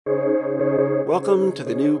Welcome to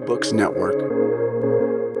the New Books Network.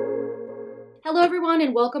 Hello, everyone,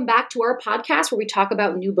 and welcome back to our podcast where we talk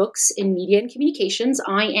about new books in media and communications.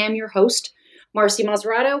 I am your host, Marcy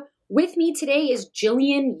Mazzarato. With me today is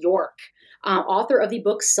Jillian York, author of the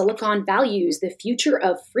book Silicon Values, The Future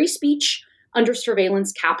of Free Speech Under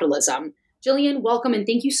Surveillance Capitalism. Jillian, welcome, and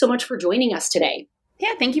thank you so much for joining us today.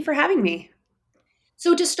 Yeah, thank you for having me.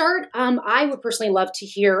 So to start, I would personally love to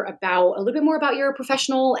hear about a little bit more about your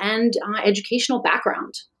professional and educational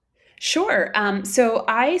background. Sure. So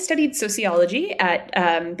I studied sociology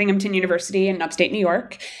at Binghamton University in upstate New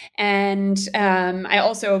York. And I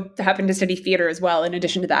also happened to study theater as well, in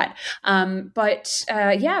addition to that.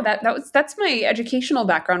 That's my educational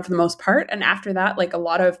background for the most part. And after that, like a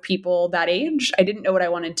lot of people that age, I didn't know what I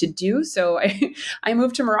wanted to do. So I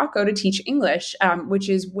moved to Morocco to teach English, which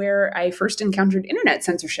is where I first encountered internet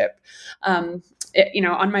censorship.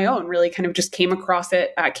 On my own, really kind of just came across a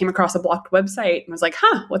blocked website and was like,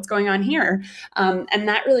 what's going on here? And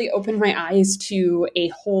that really opened my eyes to a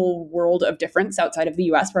whole world of difference outside of the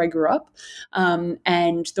US where I grew up,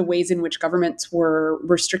 and the ways in which governments were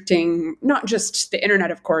restricting not just the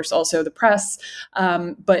internet, of course, also the press.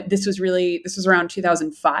 But this was around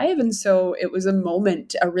 2005. And so it was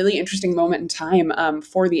a really interesting moment in time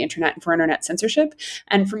for the internet and for internet censorship.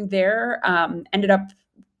 And from there, ended up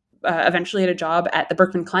eventually at a job at the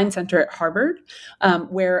Berkman Klein Center at Harvard,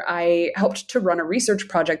 where I helped to run a research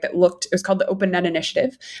project it was called the OpenNet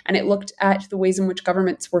Initiative, and it looked at the ways in which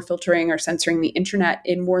governments were filtering or censoring the internet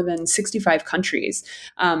in more than 65 countries.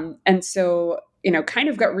 And so kind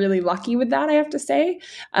of got really lucky with that, I have to say,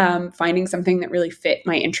 finding something that really fit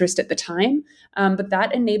my interest at the time. But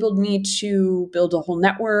that enabled me to build a whole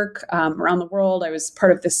network around the world. I was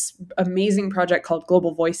part of this amazing project called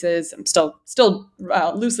Global Voices. I'm still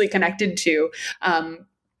loosely connected to,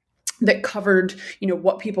 that covered,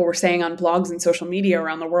 what people were saying on blogs and social media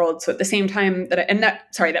around the world. So at the same time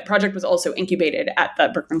that project was also incubated at the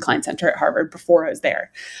Berkman Klein Center at Harvard before I was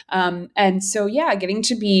there. Getting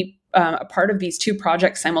to be a part of these two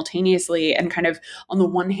projects simultaneously, and kind of on the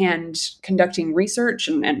one hand conducting research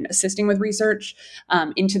and assisting with research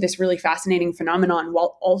into this really fascinating phenomenon,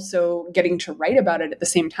 while also getting to write about it at the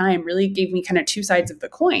same time, really gave me kind of two sides of the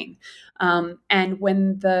coin. And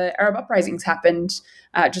when the Arab uprisings happened,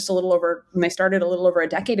 when they started a little over a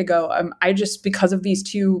decade ago, I just, because of these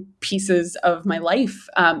two pieces of my life,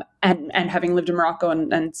 and having lived in Morocco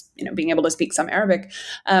and being able to speak some Arabic,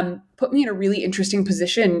 put me in a really interesting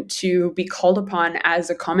position to be called upon as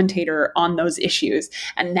a commentator on those issues.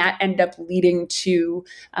 And that ended up leading to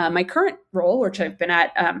my current role, which I've been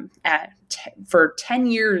at for 10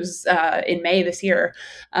 years in May this year,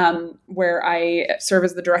 where I serve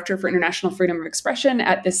as the Director for International Freedom of Expression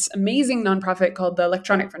at this amazing nonprofit called the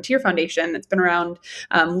Electronic Frontier Foundation that's been around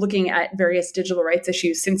looking at various digital rights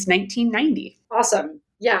issues since 1990. Awesome.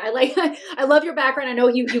 Yeah, I love your background. I know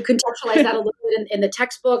you contextualize that a little bit in the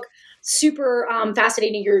textbook. Super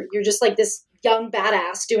fascinating. You're just like this young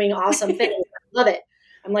badass doing awesome things. I love it.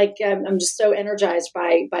 I'm just so energized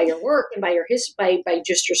by your work and by by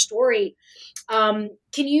just your story. Can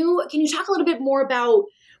you talk a little bit more about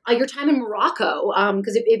your time in Morocco?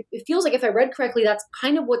 Because it feels like, if I read correctly, that's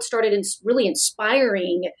kind of what started really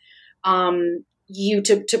inspiring you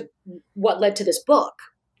to what led to this book.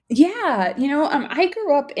 Yeah, I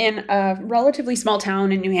grew up in a relatively small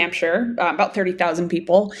town in New Hampshire, about 30,000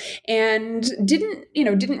 people, and didn't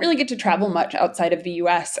really get to travel much outside of the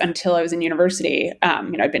US until I was in university.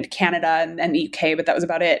 I'd been to Canada and the UK, but that was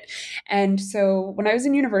about it. And so when I was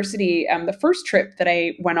in university, the first trip that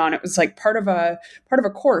I went on, it was like part of a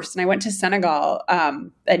course, and I went to Senegal,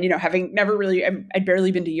 and having never really, I'd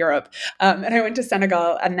barely been to Europe, and I went to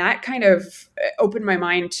Senegal, and that kind of opened my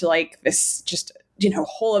mind to like this just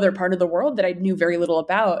whole other part of the world that I knew very little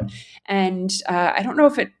about. And I don't know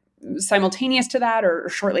if it was simultaneous to that or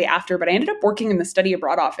shortly after, but I ended up working in the study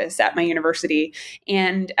abroad office at my university.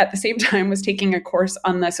 And at the same time was taking a course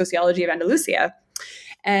on the sociology of Andalusia.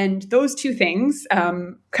 And those two things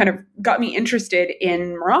kind of got me interested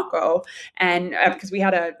in Morocco. And because we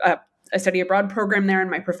had a study abroad program there,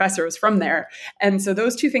 and my professor was from there. And so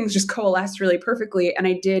those two things just coalesced really perfectly. And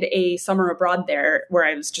I did a summer abroad there where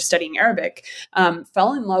I was just studying Arabic,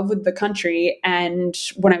 fell in love with the country. And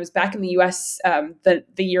when I was back in the US, the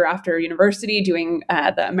year after university, doing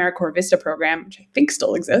the AmeriCorps Vista program, which I think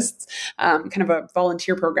still exists, kind of a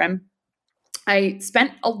volunteer program, I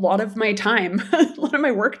spent a lot of my time, a lot of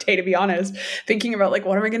my work day, to be honest, thinking about like,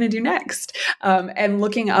 what am I going to do next? And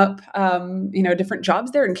looking up, different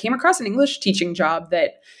jobs there, and came across an English teaching job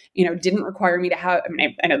that, didn't require me to have,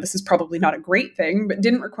 I know this is probably not a great thing, but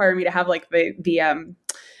didn't require me to have like the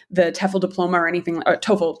the TOEFL diploma or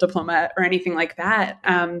anything like that.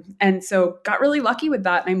 And so got really lucky with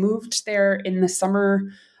that. And I moved there in the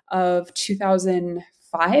summer of 2005,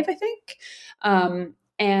 I think.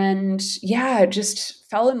 And yeah, just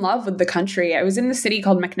fell in love with the country. I was in the city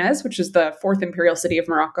called Meknès, which is the fourth imperial city of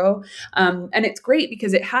Morocco. And it's great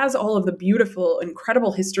because it has all of the beautiful,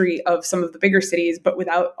 incredible history of some of the bigger cities, but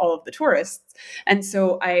without all of the tourists. And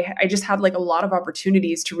so I just had like a lot of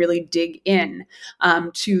opportunities to really dig in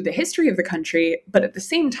to the history of the country. But at the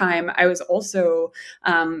same time, I was also,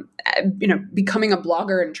 becoming a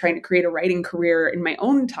blogger and trying to create a writing career in my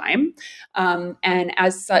own time. And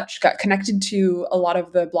as such, got connected to a lot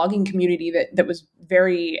of the blogging community that was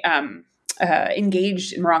very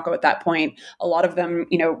engaged in Morocco at that point. A lot of them,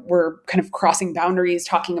 were kind of crossing boundaries,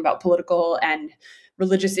 talking about political and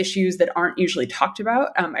religious issues that aren't usually talked about.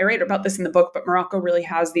 I write about this in the book, but Morocco really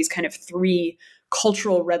has these kind of three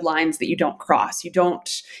cultural red lines that you don't cross. You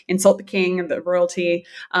don't insult the king and the royalty.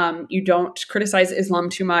 You don't criticize Islam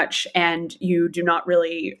too much, and you do not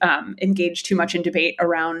really engage too much in debate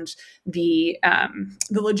around the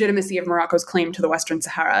legitimacy of Morocco's claim to the Western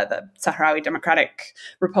Sahara. The Sahrawi Democratic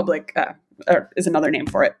Republic is another name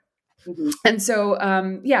for it. Mm-hmm. And so,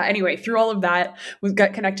 anyway, through all of that, we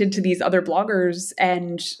got connected to these other bloggers,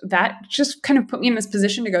 and that just kind of put me in this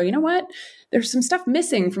position to go, you know what? There's some stuff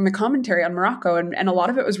missing from the commentary on Morocco. And a lot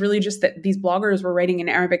of it was really just that these bloggers were writing in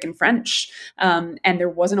Arabic and French, and there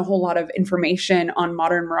wasn't a whole lot of information on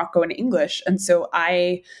modern Morocco in English. And so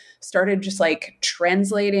I started just like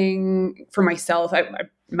translating for myself.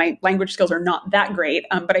 My language skills are not that great,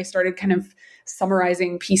 but I started kind of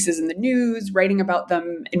summarizing pieces in the news, writing about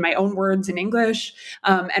them in my own words in English.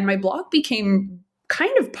 And my blog became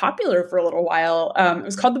kind of popular for a little while. It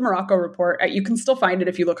was called the Morocco Report. You can still find it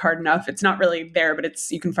if you look hard enough. It's not really there, but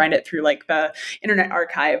you can find it through like the Internet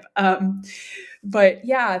Archive. But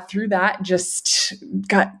yeah, through that, just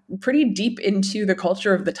got pretty deep into the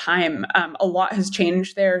culture of the time. A lot has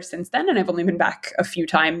changed there since then, and I've only been back a few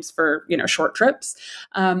times for, short trips.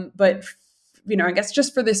 But I guess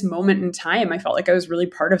just for this moment in time, I felt like I was really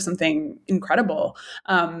part of something incredible.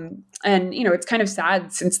 And, it's kind of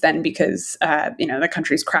sad since then because, the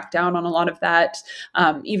country's cracked down on a lot of that.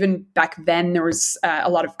 Even back then, there was a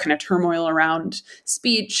lot of kind of turmoil around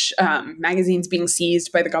speech, magazines being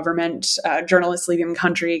seized by the government, journalists leaving the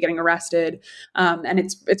country, getting arrested. And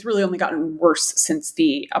it's really only gotten worse since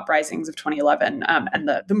the uprisings of 2011 and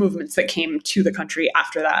the movements that came to the country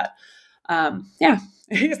after that.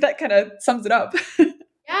 I guess that kind of sums it up.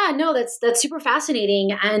 Yeah, no, that's super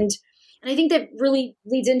fascinating. And I think that really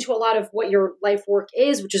leads into a lot of what your life work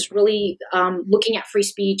is, which is really looking at free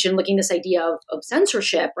speech and looking at this idea of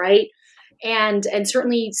censorship, right? And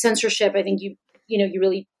certainly censorship, I think you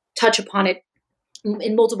really touch upon it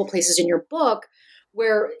in multiple places in your book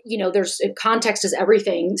where, there's context is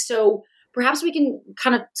everything. So perhaps we can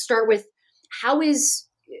kind of start with how is,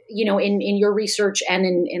 in your research and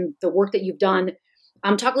in the work that you've done,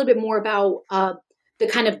 talk a little bit more about the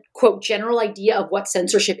kind of, quote, general idea of what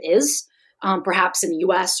censorship is, perhaps in the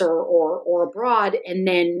US or abroad, and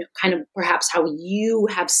then kind of perhaps how you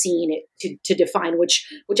have seen it to define,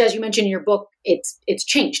 which as you mentioned in your book, it's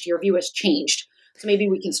changed. Your view has changed. So maybe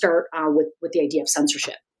we can start with the idea of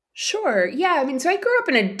censorship. Sure. Yeah. So I grew up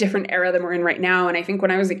in a different era than we're in right now. And I think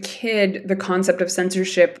when I was a kid, the concept of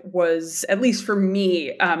censorship was, at least for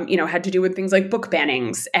me, had to do with things like book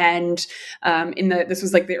bannings. And this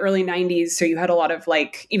was like the early 90s. So you had a lot of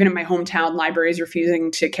even in my hometown, libraries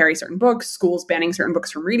refusing to carry certain books, schools banning certain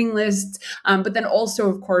books from reading lists. But then also,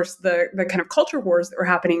 of course, the kind of culture wars that were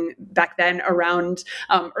happening back then around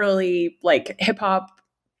early hip hop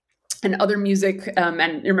and other music,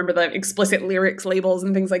 and you remember the explicit lyrics labels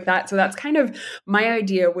and things like that. So that's kind of my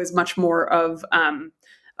idea, was much more of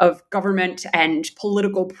government and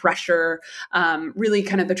political pressure, really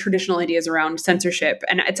kind of the traditional ideas around censorship.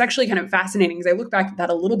 And it's actually kind of fascinating because I look back at that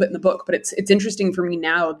a little bit in the book, but it's interesting for me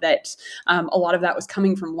now that a lot of that was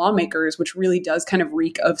coming from lawmakers, which really does kind of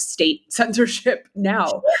reek of state censorship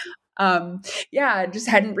now. Just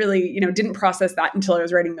hadn't really, didn't process that until I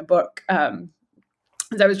was writing the book.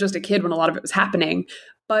 I was just a kid when a lot of it was happening.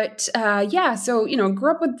 But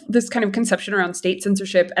grew up with this kind of conception around state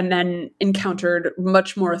censorship and then encountered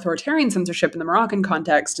much more authoritarian censorship in the Moroccan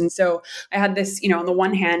context. And so I had this, on the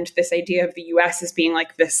one hand, this idea of the US as being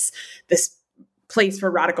like this place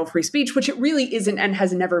for radical free speech, which it really isn't and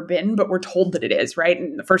has never been, but we're told that it is, right?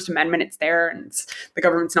 In the First Amendment, it's there, and the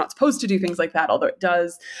government's not supposed to do things like that, although it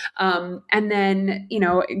does. And then,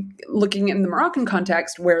 looking in the Moroccan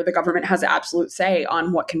context, where the government has absolute say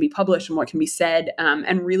on what can be published and what can be said,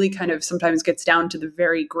 and really kind of sometimes gets down to the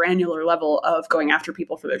very granular level of going after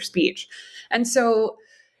people for their speech. And so,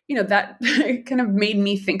 that kind of made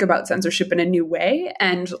me think about censorship in a new way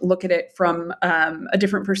and look at it from a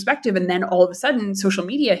different perspective. And then all of a sudden, social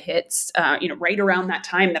media hits, right around that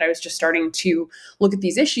time that I was just starting to look at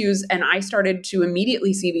these issues. And I started to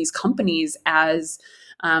immediately see these companies as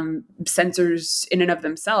censors in and of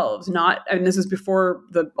themselves. And this is before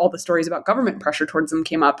all the stories about government pressure towards them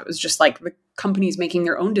came up. It was just like the companies making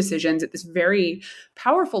their own decisions at this very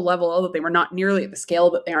powerful level, although they were not nearly at the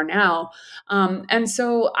scale that they are now. And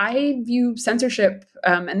so I view censorship,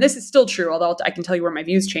 and this is still true, although I can tell you where my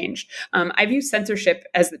views changed. I view censorship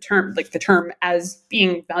as the term as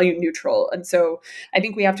being value neutral. And so I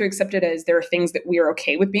think we have to accept it as there are things that we are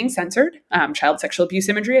okay with being censored. Child sexual abuse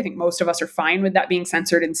imagery, I think most of us are fine with that being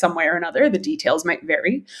censored in some way or another. The details might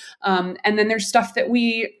vary. And then there's stuff that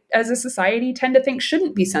we as a society tend to think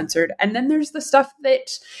shouldn't be censored. And then there's the stuff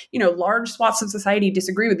that, large swaths of society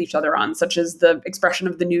disagree with each other on, such as the expression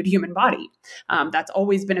of the nude human body. That's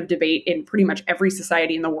always been of debate in pretty much every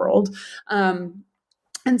society in the world. And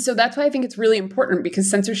so that's why I think it's really important, because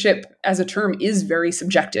censorship as a term is very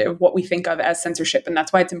subjective, what we think of as censorship. And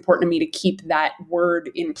that's why it's important to me to keep that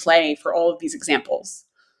word in play for all of these examples.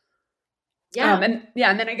 Yeah. And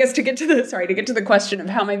then I guess to get to the question of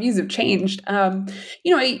how my views have changed,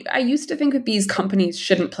 I used to think that these companies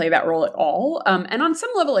shouldn't play that role at all. And on some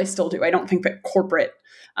level, I still do. I don't think that corporate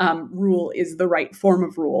rule is the right form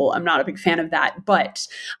of rule. I'm not a big fan of that. But,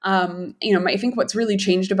 I think what's really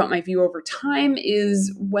changed about my view over time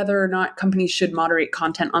is whether or not companies should moderate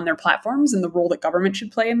content on their platforms and the role that government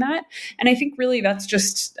should play in that. And I think really that's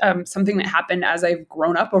just something that happened as I've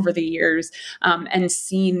grown up over the years, and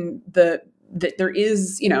seen that there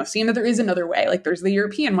is, seeing that there is another way. Like there's the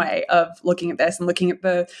European way of looking at this and looking at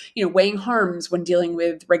the, weighing harms when dealing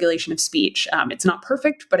with regulation of speech. It's not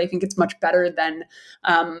perfect, but I think it's much better than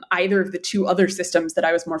either of the two other systems that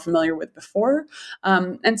I was more familiar with before.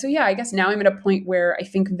 And so, I guess now I'm at a point where I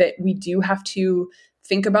think that we do have to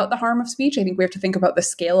think about the harm of speech. I think we have to think about the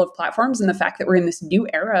scale of platforms and the fact that we're in this new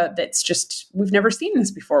era that's just, we've never seen this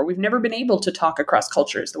before. We've never been able to talk across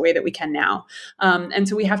cultures the way that we can now. And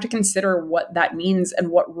so we have to consider what that means and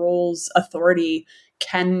what roles authority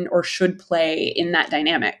can or should play in that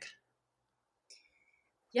dynamic.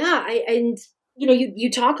 Yeah.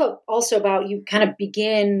 You talk also about, you kind of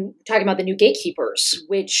begin talking about the new gatekeepers,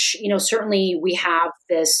 which, certainly we have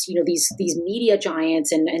this, these media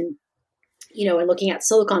giants and looking at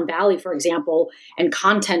Silicon Valley, for example, and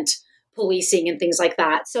content policing and things like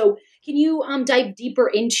that. So can you dive deeper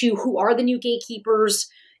into who are the new gatekeepers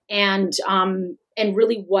and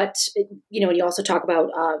really what, and you also talk about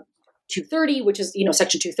 230, which is,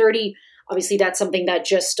 Section 230. Obviously, that's something that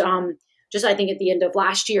just I think at the end of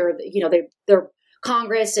last year, their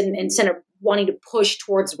Congress and Senate wanting to push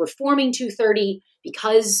towards reforming 230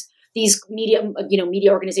 because these media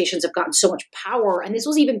organizations have gotten so much power. And this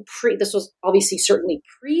was obviously certainly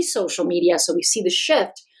pre-social media. So we see the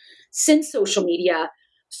shift since social media.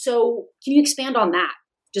 So can you expand on that?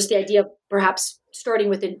 Just the idea of perhaps starting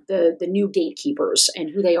with the new gatekeepers and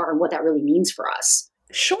who they are and what that really means for us.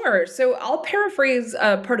 Sure. So I'll paraphrase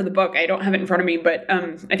part of the book. I don't have it in front of me, but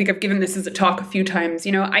I think I've given this as a talk a few times.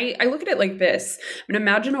 I look at it like this. I mean,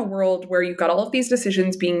 imagine a world where you've got all of these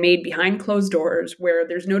decisions being made behind closed doors, where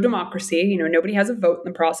there's no democracy. Nobody has a vote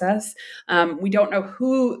in the process. We don't know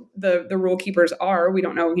who the rule keepers are. We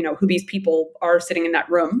don't know, who these people are sitting in that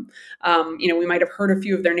room. We might have heard a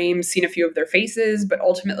few of their names, seen a few of their faces, but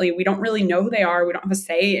ultimately we don't really know who they are. We don't have a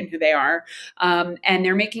say in who they are. And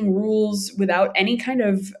they're making rules without any kind of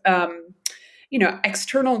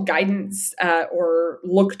external guidance or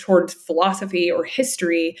look towards philosophy or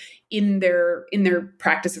history in their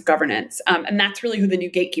practice of governance. And that's really who the new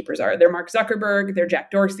gatekeepers are. They're Mark Zuckerberg, they're Jack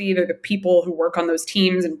Dorsey, they're the people who work on those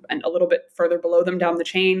teams and a little bit further below them down the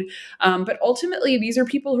chain. But ultimately, these are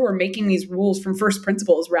people who are making these rules from first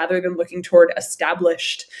principles rather than looking toward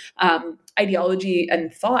established ideology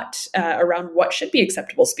and thought around what should be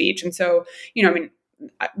acceptable speech. And so,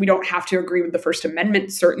 we don't have to agree with the First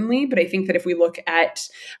Amendment, certainly, but I think that if we look at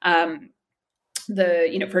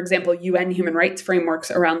for example, UN human rights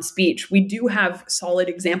frameworks around speech, we do have solid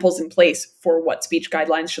examples in place for what speech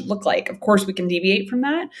guidelines should look like. Of course, we can deviate from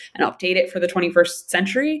that and update it for the 21st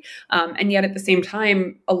century. And yet at the same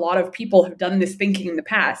time, a lot of people have done this thinking in the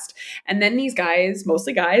past. And then these guys,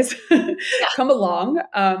 mostly guys, come along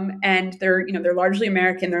and they're largely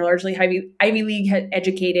American. They're largely Ivy League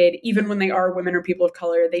educated. Even when they are women or people of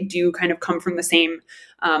color, they do kind of come from the same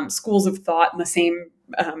schools of thought and the same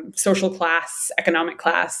social class, economic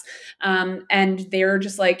class. And they're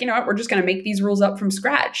just like, you know what, we're just going to make these rules up from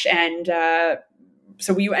scratch. And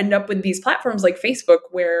so you end up with these platforms like Facebook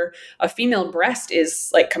where a female breast is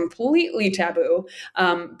like completely taboo,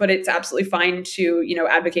 but it's absolutely fine to,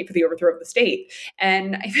 advocate for the overthrow of the state.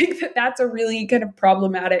 And I think that that's a really kind of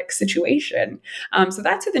problematic situation. So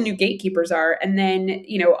that's who the new gatekeepers are. And then,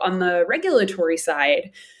 on the regulatory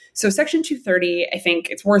side, so Section 230, I think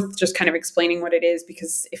it's worth just kind of explaining what it is,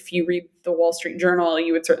 because if you read the Wall Street Journal,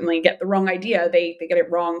 you would certainly get the wrong idea. They get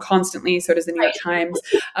it wrong constantly. So does the New York Times.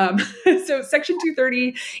 So Section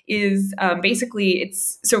 230 is basically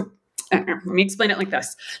let me explain it like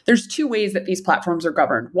this. There's two ways that these platforms are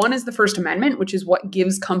governed. One is the First Amendment, which is what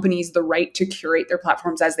gives companies the right to curate their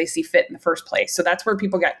platforms as they see fit in the first place. So that's where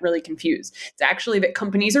people get really confused. It's actually that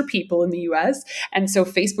companies are people in the US. And so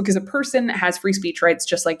Facebook is a person that has free speech rights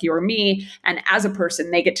just like you or me. And as a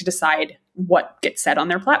person, they get to decide what gets said on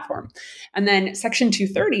their platform. And then Section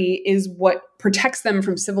 230 is what protects them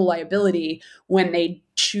from civil liability when they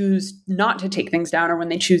choose not to take things down or when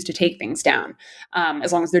they choose to take things down,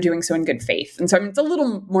 as long as they're doing so in good faith. And so, it's a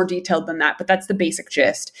little more detailed than that, but that's the basic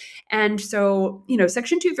gist. And so,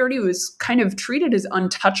 Section 230 was kind of treated as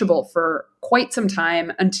untouchable for quite some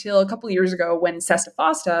time until a couple of years ago when Sesta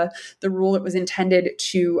Fosta, the rule that was intended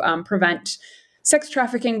to prevent sex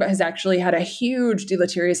trafficking, but has actually had a huge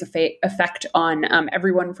deleterious effect on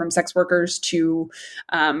everyone from sex workers to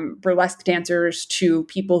burlesque dancers to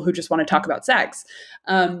people who just want to talk about sex.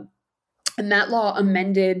 And that law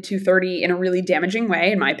amended 230 in a really damaging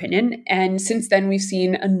way, in my opinion. And since then, we've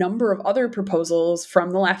seen a number of other proposals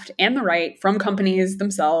from the left and the right, from companies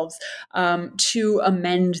themselves, to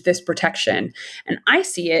amend this protection. And I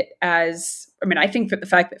see it as, I think that the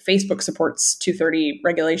fact that Facebook supports 230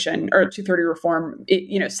 regulation or 230 reform,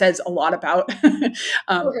 it, says a lot about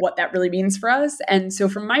what that really means for us. And so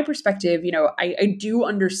from my perspective, I do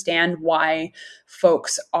understand why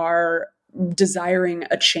folks are desiring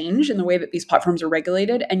a change in the way that these platforms are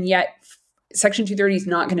regulated. And yet Section 230 is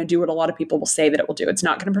not going to do what a lot of people will say that it will do. It's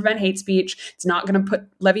not going to prevent hate speech. It's not going to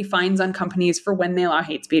levy fines on companies for when they allow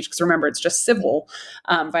hate speech. Because remember, it's just civil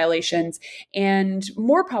violations. And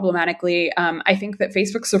more problematically, I think that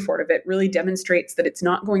Facebook's support of it really demonstrates that it's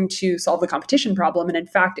not going to solve the competition problem. And in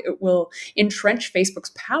fact, it will entrench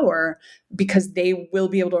Facebook's power because they will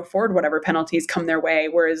be able to afford whatever penalties come their way,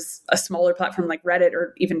 whereas a smaller platform like Reddit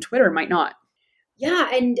or even Twitter might not. Yeah,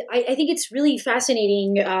 and I think it's really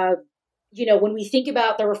fascinating when we think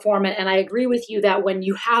about the reform, and I agree with you that when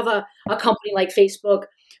you have a company like Facebook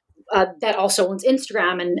that also owns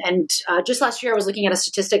Instagram, and just last year I was looking at a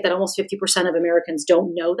statistic that almost 50% of Americans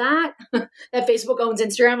don't know that Facebook owns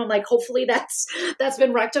Instagram. I'm like, hopefully that's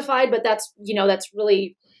been rectified, but that's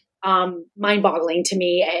really mind-boggling to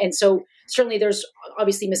me. And so certainly there's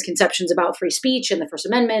obviously misconceptions about free speech and the First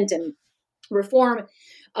Amendment and reform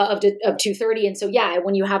of 230. And so, yeah,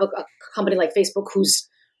 when you have a company like Facebook who's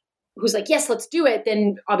like, yes, let's do it,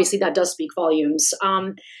 then obviously that does speak volumes.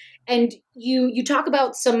 And you talk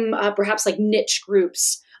about some perhaps like niche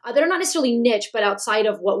groups that are not necessarily niche, but outside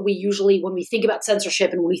of what we usually, when we think about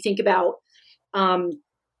censorship and when we think about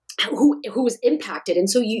who is impacted. And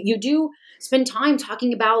so you do spend time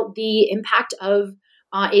talking about the impact of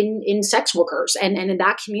in sex workers and in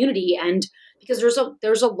that community. And because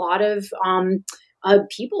there's a lot of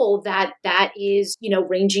people that is,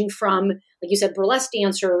 ranging from, like you said, burlesque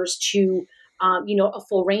dancers to, a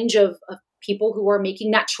full range of people who are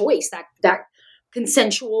making that choice, that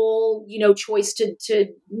consensual, choice to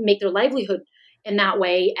make their livelihood in that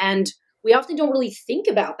way. And we often don't really think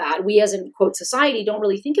about that. We as in quote society don't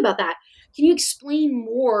really think about that. Can you explain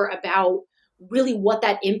more about really what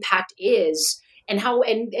that impact is and how,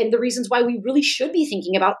 and the reasons why we really should be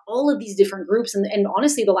thinking about all of these different groups and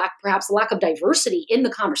honestly, perhaps the lack of diversity in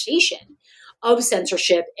the conversation of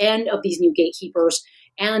censorship and of these new gatekeepers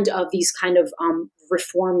and of these kind of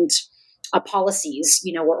reformed policies,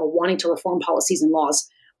 or wanting to reform policies and laws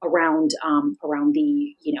around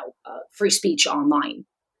the, free speech online?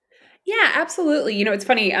 Yeah, absolutely. It's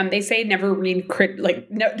funny. They say never read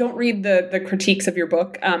don't read the critiques of your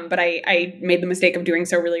book. But I made the mistake of doing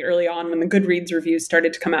so really early on when the Goodreads reviews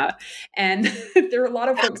started to come out, and there are a lot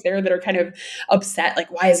of folks there that are kind of upset.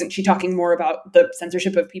 Like, why isn't she talking more about the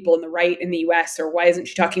censorship of people in the right in the U.S. or why isn't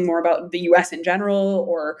she talking more about the U.S. in general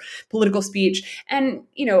or political speech? And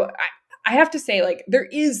I have to say, like, there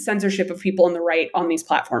is censorship of people on the right on these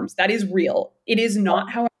platforms. That is real. It is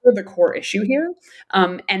not, however, the core issue here.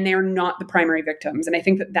 And they're not the primary victims. And I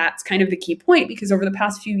think that that's kind of the key point, because over the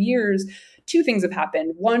past few years, two things have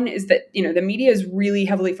happened. One is that, the media is really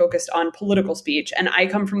heavily focused on political speech. And I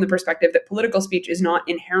come from the perspective that political speech is not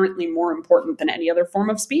inherently more important than any other form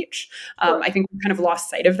of speech. I think we've kind of lost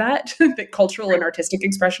sight of that, that cultural and artistic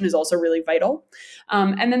expression is also really vital.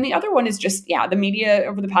 And then the other one is just, the media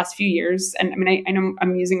over the past few years, and I know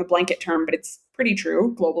I'm using a blanket term, but it's pretty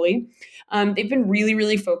true globally. They've been really,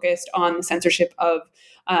 really focused on the censorship of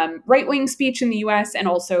right-wing speech in the US and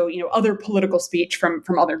also, other political speech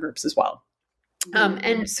from other groups as well.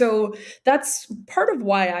 And so that's part of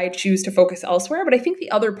why I choose to focus elsewhere. But I think the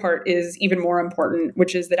other part is even more important,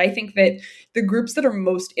 which is that I think that the groups that are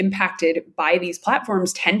most impacted by these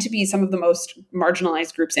platforms tend to be some of the most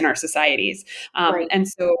marginalized groups in our societies. Right. And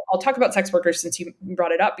so I'll talk about sex workers since you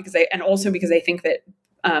brought it up, because I think that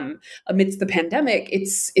amidst the pandemic,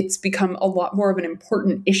 it's become a lot more of an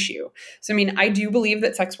important issue. So, I do believe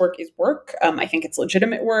that sex work is work. I think it's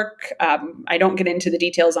legitimate work. I don't get into the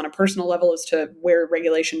details on a personal level as to where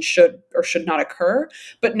regulation should or should not occur.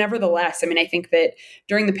 But nevertheless, I think that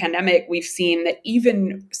during the pandemic, we've seen that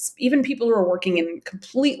even people who are working in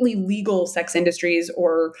completely legal sex industries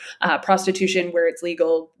or prostitution where it's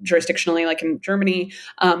legal jurisdictionally, like in Germany,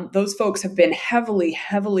 those folks have been heavily,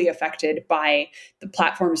 heavily affected by the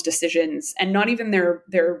platform's decisions, and not even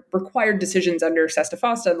their required decisions under SESTA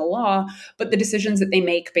FOSTA and the law, but the decisions that they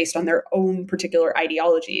make based on their own particular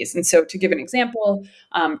ideologies. And so, to give an example,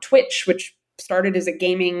 Twitch, which started as a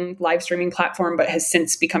gaming live streaming platform, but has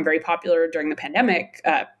since become very popular during the pandemic,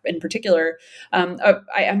 in particular.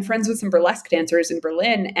 I'm friends with some burlesque dancers in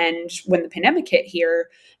Berlin, and when the pandemic hit here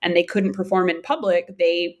and they couldn't perform in public,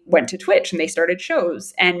 they went to Twitch and they started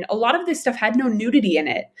shows. And a lot of this stuff had no nudity in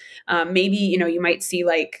it. Maybe, you might see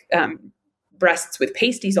like breasts with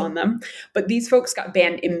pasties on them, but these folks got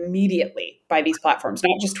banned immediately by these platforms,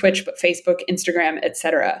 not just Twitch, but Facebook, Instagram,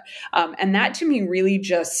 etc. And that to me really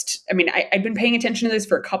just, I've been paying attention to this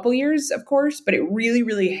for a couple years, of course, but it really,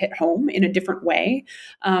 really hit home in a different way,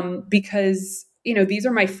 because these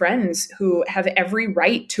are my friends who have every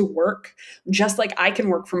right to work just like I can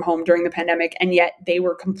work from home during the pandemic. And yet they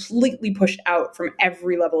were completely pushed out from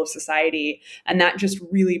every level of society. And that just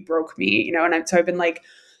really broke me, so I've been like,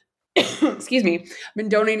 excuse me, I've been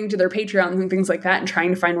donating to their Patreons and things like that and trying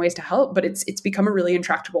to find ways to help, but it's become a really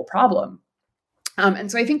intractable problem. And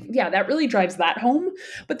so I think, that really drives that home.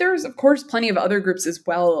 But there's, of course, plenty of other groups as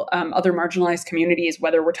well, other marginalized communities,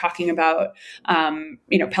 whether we're talking about,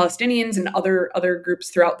 Palestinians and other groups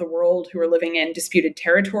throughout the world who are living in disputed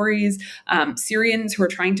territories, Syrians who are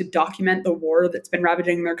trying to document the war that's been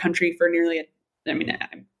ravaging their country for nearly,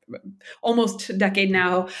 almost a decade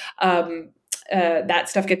now. That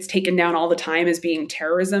stuff gets taken down all the time as being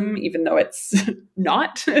terrorism, even though it's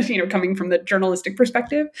not, coming from the journalistic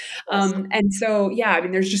perspective. And so,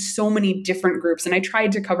 there's just so many different groups, and I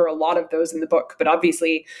tried to cover a lot of those in the book, but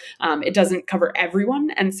obviously it doesn't cover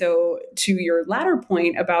everyone. And so to your latter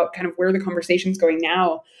point about kind of where the conversation's going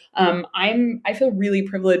now, I feel really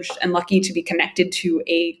privileged and lucky to be connected to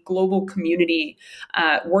a global community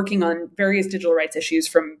working on various digital rights issues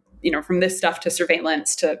from this stuff to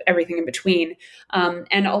surveillance to everything in between.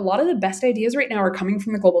 And a lot of the best ideas right now are coming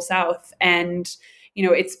from the Global South. And,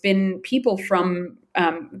 it's been people from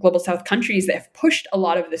Global South countries that have pushed a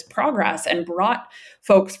lot of this progress and brought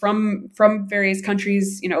folks from various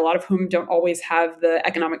countries, a lot of whom don't always have the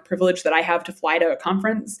economic privilege that I have to fly to a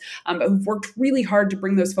conference, but who've worked really hard to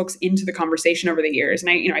bring those folks into the conversation over the years.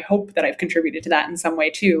 And I hope that I've contributed to that in some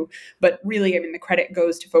way too. But really, the credit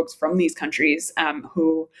goes to folks from these countries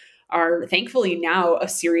who are thankfully now a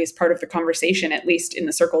serious part of the conversation, at least in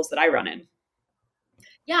the circles that I run in.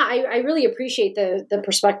 Yeah, I really appreciate the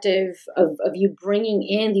perspective of you bringing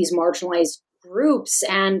in these marginalized groups,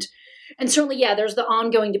 and certainly, there's the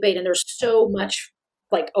ongoing debate, and there's so much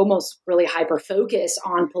like almost really hyper focus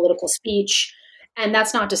on political speech, and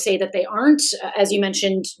that's not to say that they aren't, as you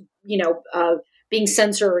mentioned, being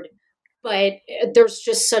censored, but there's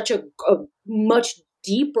just such a much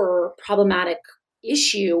deeper problematic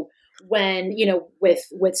issue when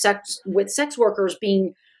with sex workers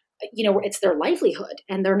being it's their livelihood,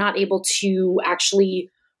 and they're not able to actually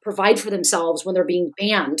provide for themselves when they're being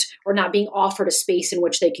banned or not being offered a space in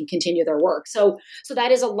which they can continue their work. So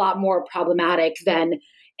that is a lot more problematic than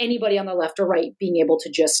anybody on the left or right being able to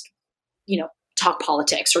just, talk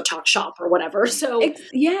politics or talk shop or whatever. So and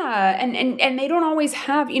they don't always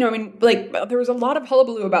have, there was a lot of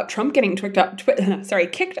hullabaloo about Trump getting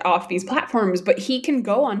kicked off these platforms, but he can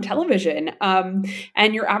go on television,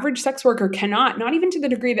 and your average sex worker cannot, not even to the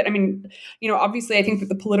degree that, obviously I think that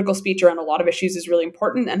the political speech around a lot of issues is really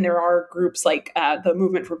important, and there are groups like the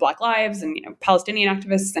Movement for Black Lives and Palestinian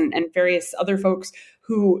activists and various other folks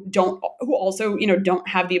who also don't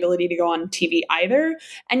have the ability to go on TV either,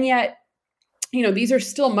 and yet these are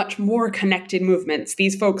still much more connected movements.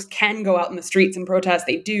 These folks can go out in the streets and protest.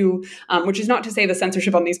 They do, which is not to say the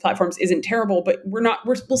censorship on these platforms isn't terrible, but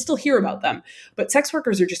we'll still hear about them. But sex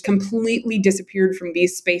workers are just completely disappeared from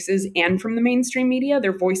these spaces and from the mainstream media.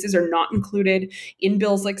 Their voices are not included in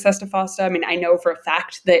bills like Sesta Fosta. I know for a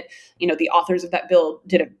fact that, the authors of that bill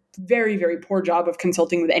did a very, very poor job of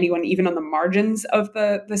consulting with anyone, even on the margins of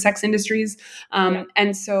the sex industries.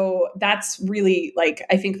 And so that's really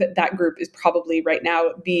I think that group is probably right now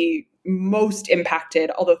the most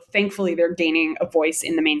impacted, although thankfully they're gaining a voice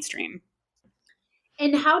in the mainstream.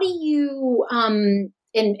 And how do you,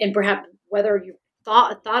 and perhaps whether you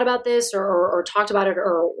thought about this or talked about it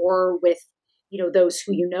or with, those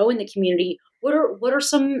who in the community, what are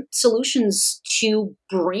some solutions to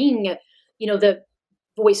bring, the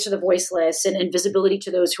voice to the voiceless and visibility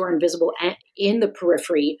to those who are invisible in the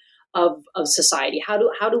periphery of society? How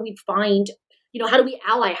do we find, how do we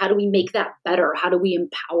ally? How do we make that better? How do we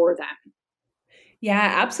empower them?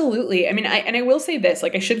 Yeah, absolutely. I will say this,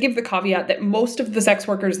 I should give the caveat that most of the sex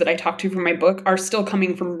workers that I talk to from my book are still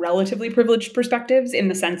coming from relatively privileged perspectives, in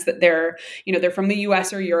the sense that they're from the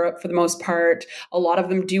US or Europe for the most part. A lot of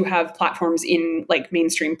them do have platforms in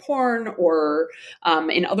mainstream porn or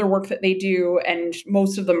in other work that they do. And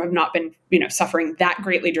most of them have not been, suffering that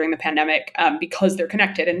greatly during the pandemic because they're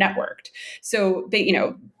connected and networked. So they,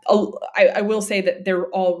 I will say that they're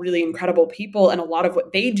all really incredible people. And a lot of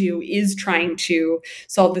what they do is trying to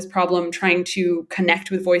solve this problem, trying to connect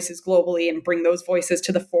with voices globally and bring those voices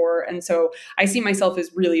to the fore. And so I see myself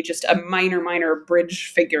as really just a minor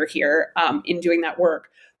bridge figure here in doing that work.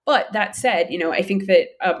 But that said, I think that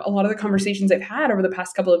a lot of the conversations I've had over the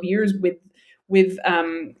past couple of years with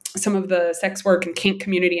some of the sex work and kink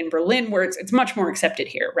community in Berlin, where it's much more accepted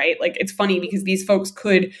here, right? It's funny because these folks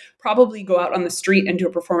could probably go out on the street and do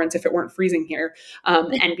a performance if it weren't freezing here,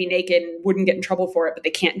 and be naked and wouldn't get in trouble for it, but they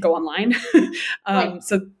can't go online. Right.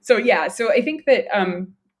 So I think that,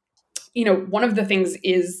 one of the things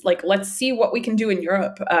is let's see what we can do in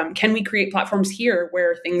Europe. Can we create platforms here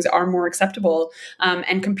where things are more acceptable,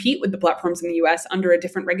 and compete with the platforms in the US under a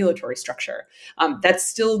different regulatory structure?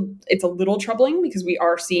 It's a little troubling because we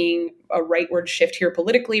are seeing a rightward shift here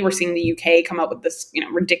politically. We're seeing the UK come up with this,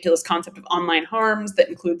 ridiculous concept of online harms that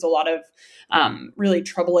includes a lot of really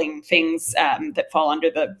troubling things that fall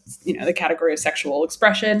under the category of sexual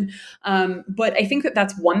expression. But I think that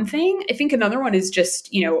that's one thing. I think another one is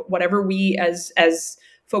just, whatever we as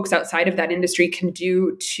folks outside of that industry can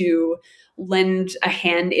do to lend a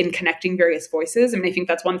hand in connecting various voices. I think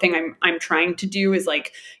that's one thing I'm trying to do is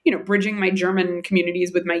bridging my German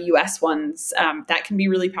communities with my US ones. That can be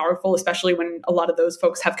really powerful, especially when a lot of those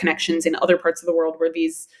folks have connections in other parts of the world where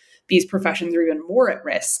these professions are even more at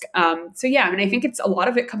risk. I think a lot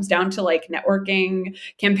of it comes down to networking,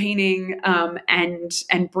 campaigning,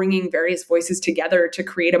 and bringing various voices together to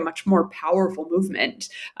create a much more powerful movement.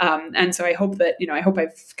 And so I hope that, I hope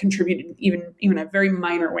I've contributed even a very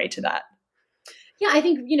minor way to that. Yeah, I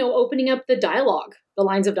think, opening up the dialogue, the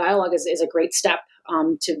lines of dialogue is a great step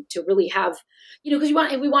to really have, because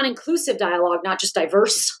we want inclusive dialogue, not just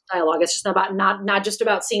diverse dialogue. It's just not just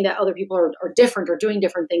about seeing that other people are different or doing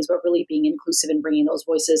different things, but really being inclusive and bringing those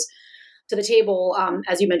voices to the table.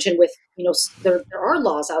 As you mentioned, with there are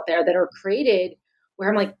laws out there that are created where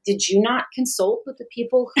I'm like, did you not consult with the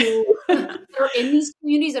people who are in these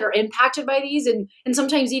communities that are impacted by these, and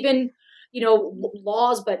sometimes even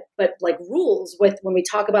laws, but rules when we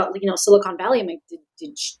talk about, Silicon Valley, I'm like,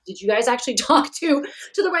 did you guys actually talk to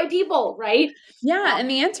the right people? Right. Yeah. And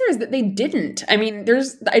the answer is that they didn't.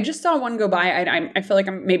 I just saw one go by. I feel like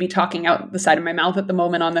I'm maybe talking out the side of my mouth at the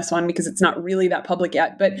moment on this one because it's not really that public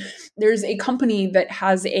yet, but there's a company that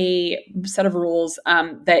has a set of rules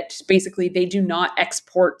that basically they do not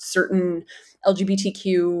export certain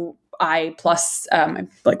LGBTQ I plus,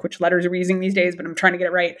 like which letters are we using these days, but I'm trying to get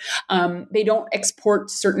it right. They don't export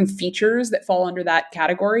certain features that fall under that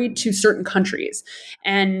category to certain countries.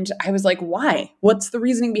 And I was like, why? What's the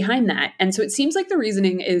reasoning behind that? And so it seems like the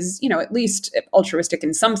reasoning is, at least altruistic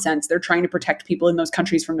in some sense. They're trying to protect people in those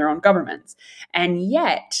countries from their own governments. And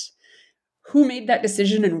yet, who made that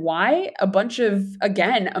decision and why? A bunch of,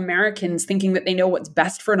 again, Americans thinking that they know what's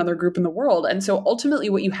best for another group in the world. And so ultimately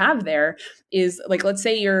what you have there is, like, let's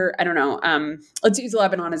say you're, I don't know, let's use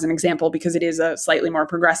Lebanon as an example because it is a slightly more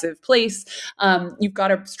progressive place. You've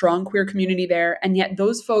got a strong queer community there, and yet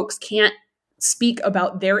those folks can't speak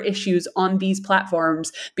about their issues on these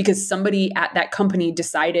platforms because somebody at that company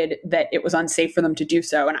decided that it was unsafe for them to do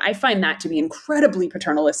so. And I find that to be incredibly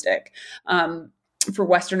paternalistic. For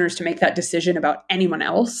Westerners to make that decision about anyone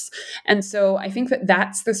else. And so I think that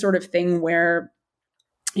that's the sort of thing where,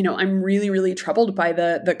 I'm really, really troubled by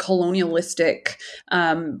the colonialistic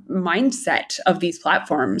mindset of these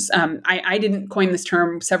platforms. I didn't coin this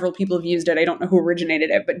term. Several people have used it. I don't know who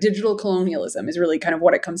originated it, but digital colonialism is really kind of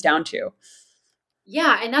what it comes down to.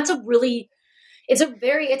 Yeah. And that's it's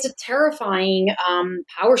a terrifying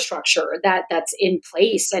power structure that's in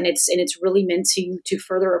place. And it's really meant to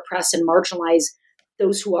further oppress and marginalize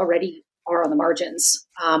those who already are on the margins.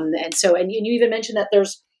 And you even mentioned that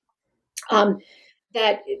there's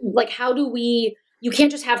that, like, you can't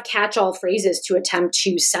just have catch-all phrases to attempt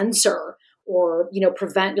to censor or,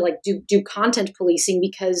 prevent, like, do content policing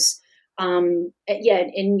because, and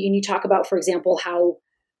you talk about, for example, how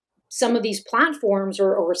some of these platforms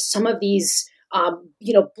or some of these,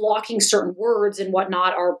 blocking certain words and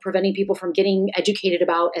whatnot are preventing people from getting educated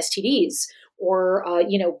about STDs or,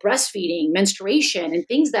 breastfeeding, menstruation, and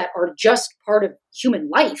things that are just part of human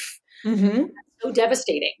life. Mm-hmm. So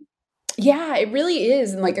devastating. Yeah, it really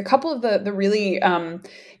is. And like a couple of the really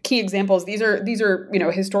key examples, these are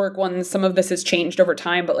historic ones. Some of this has changed over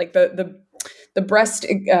time, but like the breast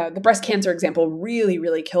cancer example really,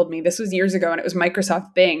 really killed me. This was years ago, and it was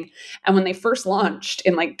Microsoft Bing. And when they first launched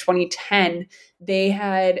in like 2010, they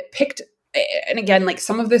had picked, and again, like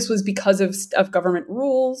some of this was because of government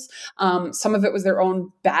rules. Some of it was their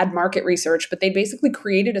own bad market research, but they basically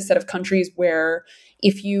created a set of countries where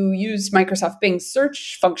if you used Microsoft Bing's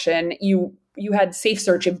search function, you had safe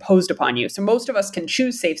search imposed upon you. So most of us can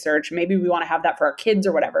choose safe search. Maybe we want to have that for our kids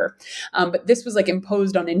or whatever. But this was like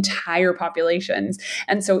imposed on entire populations.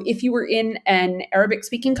 And so if you were in an Arabic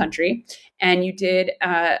speaking country and you did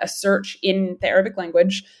a search in the Arabic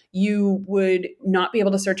language, you would not be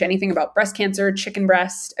able to search anything about breast cancer, chicken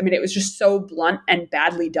breast. I mean, it was just so blunt and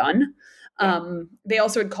badly done. They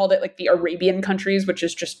also had called it like the Arabian countries, which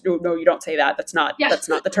is just, no, you don't say that. That's not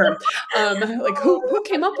the term. Like who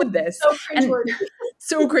came up with this? So cringeworthy.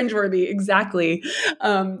 So cringeworthy. Exactly.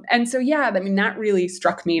 And so, yeah, I mean, that really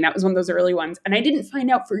struck me. And that was one of those early ones. And I didn't find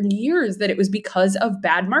out for years that it was because of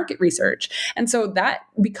bad market research. And so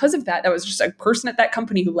because of that was just a person at that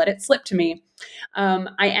company who let it slip to me.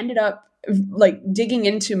 I ended up like digging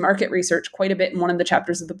into market research quite a bit in one of the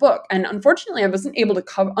chapters of the book. And unfortunately, I wasn't able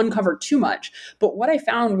to uncover too much. But what I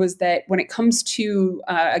found was that when it comes to,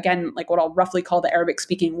 again, like what I'll roughly call the Arabic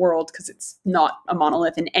speaking world, because it's not a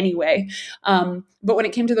monolith in any way. But when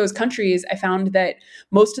it came to those countries, I found that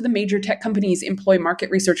most of the major tech companies employ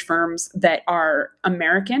market research firms that are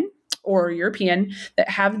American or European, that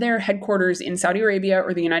have their headquarters in Saudi Arabia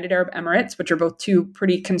or the United Arab Emirates, which are both two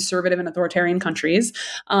pretty conservative and authoritarian countries,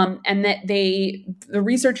 and that the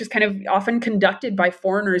research is kind of often conducted by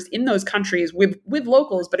foreigners in those countries with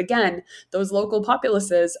locals. But again, those local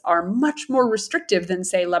populaces are much more restrictive than,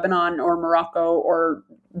 say, Lebanon or Morocco or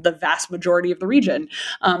the vast majority of the region.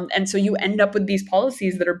 And so you end up with these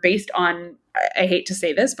policies that are based on, I hate to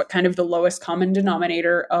say this, but kind of the lowest common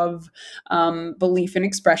denominator of belief and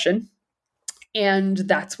expression. And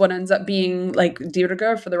that's what ends up being like de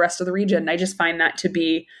rigueur for the rest of the region. I just find that to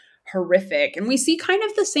be horrific. And we see kind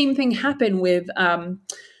of the same thing happen with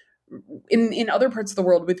in other parts of the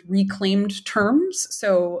world with reclaimed terms.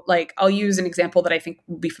 So like I'll use an example that I think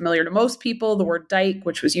will be familiar to most people, the word dyke,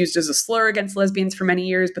 which was used as a slur against lesbians for many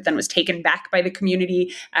years, but then was taken back by the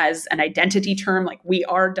community as an identity term, like we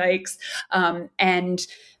are dykes. And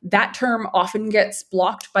that term often gets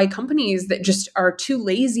blocked by companies that just are too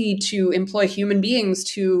lazy to employ human beings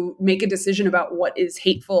to make a decision about what is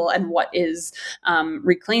hateful and what is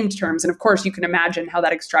reclaimed terms. And of course, you can imagine how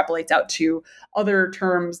that extrapolates out to other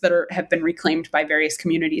terms that have been reclaimed by various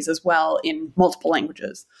communities as well in multiple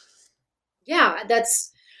languages. Yeah,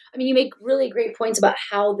 you make really great points about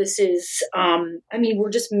how this is, we're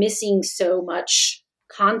just missing so much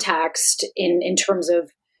context in terms of,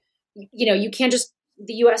 you can't just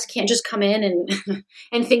the US can't just come in and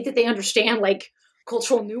and think that they understand like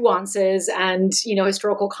cultural nuances and,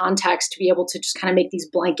 historical context to be able to just kind of make these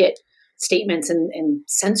blanket statements and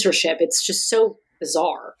censorship. It's just so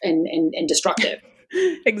bizarre and destructive.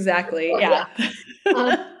 Exactly. Yeah.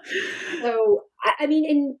 Um, so, I mean,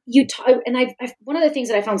 and one of the things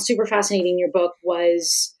that I found super fascinating in your book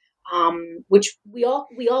was, which we all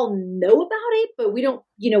know about it, but we don't,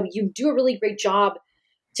 you do a really great job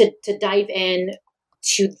to dive in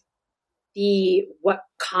to what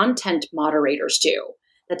content moderators do,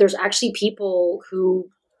 that there's actually people who,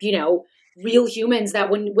 real humans that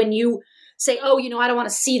when you say, oh, I don't want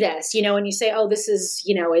to see this, and you say, oh, this is,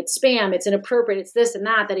 it's spam, it's inappropriate, it's this and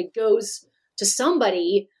that it goes to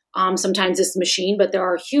somebody. Sometimes it's the machine, but there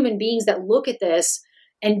are human beings that look at this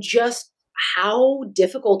and just how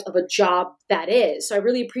difficult of a job that is. So I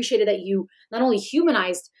really appreciated that you not only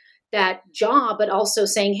humanized that job, but also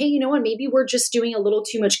saying, hey, you know what, maybe we're just doing a little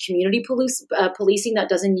too much community policing that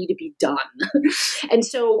doesn't need to be done. And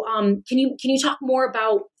so can you talk more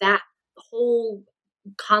about that whole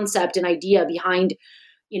concept and idea behind,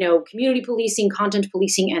 community policing, content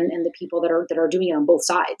policing, and the people that are doing it on both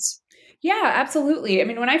sides? Yeah, absolutely. I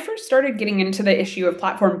mean, when I first started getting into the issue of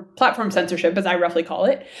platform censorship, as I roughly call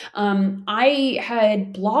it, I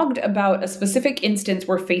had blogged about a specific instance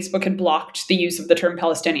where Facebook had blocked the use of the term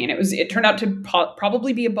Palestinian. It turned out to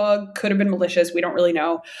probably be a bug, could have been malicious. We don't really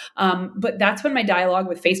know. But that's when my dialogue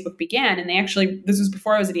with Facebook began. And this was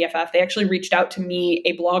before I was at EFF. They actually reached out to me,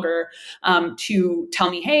 a blogger, to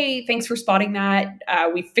tell me, hey, thanks for spotting that.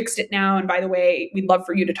 We fixed it now. And by the way, we'd love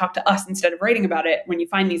for you to talk to us instead of writing about it when you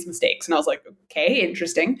find these mistakes. And I was like, okay,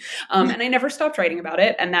 interesting. And I never stopped writing about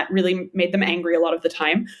it. And that really made them angry a lot of the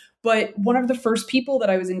time. But one of the first people that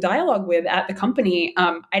I was in dialogue with at the company,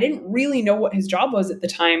 I didn't really know what his job was at the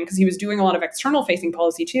time because he was doing a lot of external facing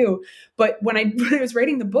policy too. But when I was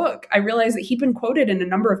writing the book, I realized that he'd been quoted in a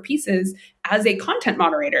number of pieces as a content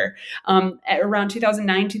moderator at around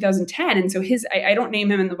 2009, 2010. And so I don't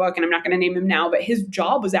name him in the book and I'm not going to name him now, but his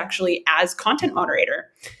job was actually as content moderator.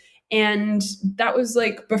 And that was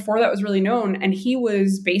like before that was really known. And he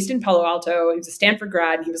was based in Palo Alto. He was a Stanford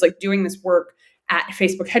grad. And he was like doing this work at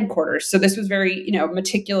Facebook headquarters. So this was very,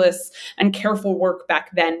 meticulous and careful work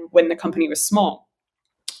back then when the company was small.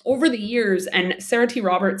 Over the years, and Sarah T.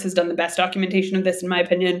 Roberts has done the best documentation of this, in my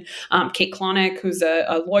opinion. Kate Klonick, who's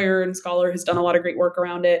a lawyer and scholar, has done a lot of great work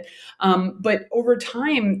around it. But over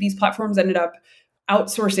time, these platforms ended up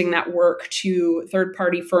outsourcing that work to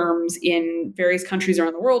third-party firms in various countries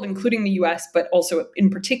around the world, including the US, but also in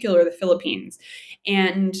particular the Philippines.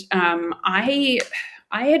 And I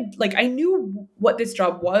knew what this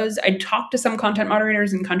job was. I talked to some content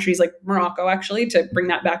moderators in countries like Morocco, actually, to bring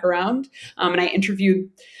that back around. And I interviewed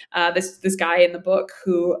this guy in the book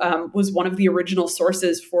who was one of the original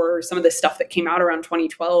sources for some of this stuff that came out around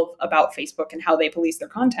 2012 about Facebook and how they police their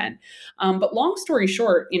content. But long story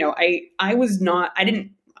short,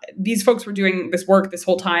 these folks were doing this work this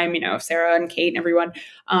whole time, Sarah and Kate and everyone.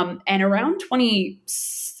 And around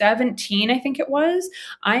 2017, I think it was,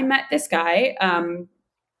 I met this guy,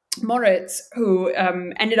 Moritz, who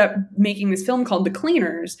ended up making this film called The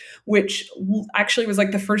Cleaners, which actually was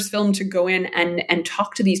like the first film to go in and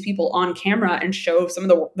talk to these people on camera and show some of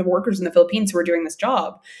the workers in the Philippines who were doing this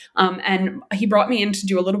job. And he brought me in to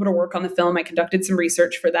do a little bit of work on the film. I conducted some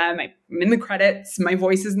research for them. I'm in the credits. My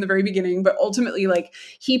voice is in the very beginning, but ultimately, like,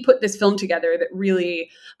 he put this film together that really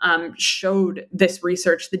showed this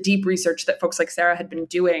research, the deep research that folks like Sarah had been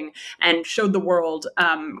doing, and showed the world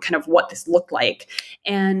kind of what this looked like.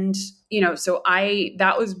 And, so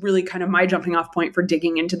that was really kind of my jumping off point for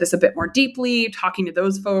digging into this a bit more deeply, talking to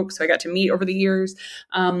those folks who I got to meet over the years,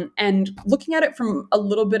 and looking at it from a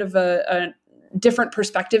little bit of a different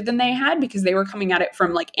perspective than they had, because they were coming at it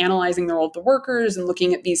from like analyzing the role of the workers and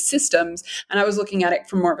looking at these systems. And I was looking at it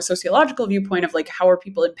from more of a sociological viewpoint of like, how are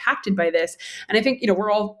people impacted by this? And I think, we're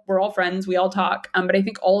all friends, we all talk. But I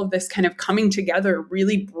think all of this kind of coming together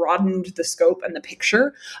really broadened the scope and the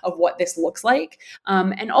picture of what this looks like.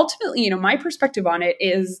 And ultimately, my perspective on it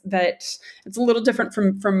is that it's a little different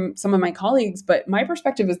from some of my colleagues, but my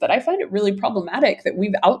perspective is that I find it really problematic that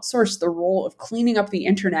we've outsourced the role of cleaning up the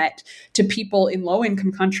internet to people in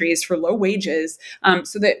low-income countries for low wages,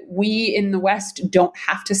 so that we in the West don't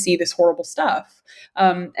have to see this horrible stuff.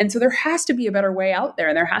 And so there has to be a better way out there,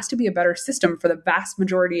 and there has to be a better system for the vast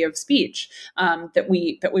majority of speech that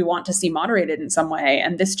we want to see moderated in some way.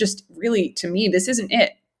 And this just really, to me, this isn't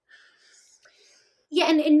it.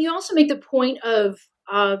 Yeah, and you also make the point of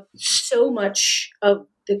so much of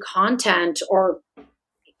the content, or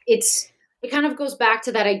it's it kind of goes back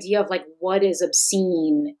to that idea of like what is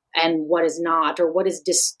obscene and what is not, or what is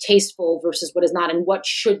distasteful versus what is not, and what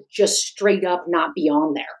should just straight up not be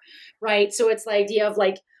on there, right? So it's the idea of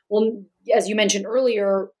like, well, as you mentioned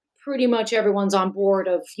earlier, pretty much everyone's on board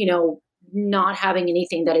of, not having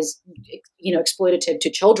anything that is, exploitative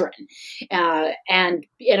to children. And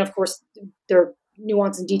of course, there are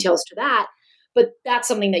nuance and details to that, but that's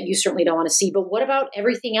something that you certainly don't want to see. But what about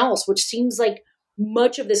everything else, which seems like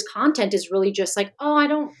much of this content is really just like, oh, I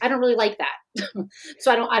don't really like that.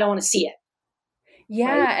 So I don't want to see it.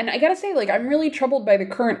 Yeah. Right? And I gotta say, like, I'm really troubled by the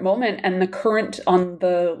current moment and the current on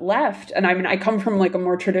the left. And I mean, I come from like a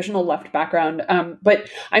more traditional left background. But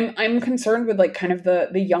I'm concerned with like kind of the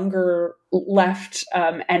younger left,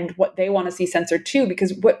 and what they want to see censored too,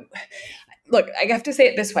 because look, I have to say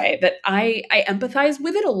it this way, that I empathize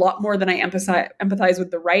with it a lot more than I empathize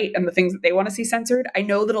with the right and the things that they want to see censored. I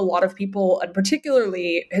know that a lot of people, and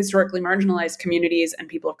particularly historically marginalized communities and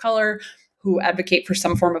people of color who advocate for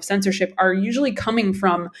some form of censorship, are usually coming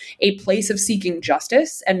from a place of seeking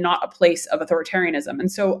justice and not a place of authoritarianism.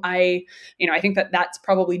 And so I think that that's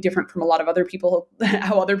probably different from a lot of other people,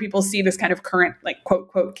 how other people see this kind of current, like, quote,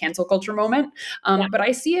 quote, cancel culture moment. But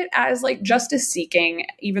I see it as like justice seeking,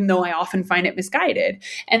 even though I often find it misguided.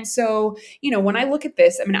 And so, when I look at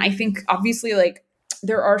this, I mean, I think obviously like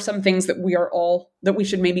there are some things that we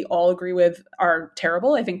should maybe all agree with are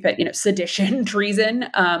terrible. I think that, sedition, treason,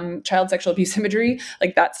 child sexual abuse imagery,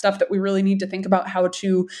 like that stuff that we really need to think about how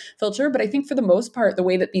to filter. But I think for the most part, the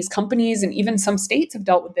way that these companies and even some states have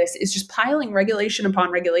dealt with this is just piling regulation upon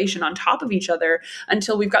regulation on top of each other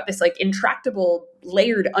until we've got this like intractable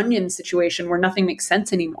layered onion situation where nothing makes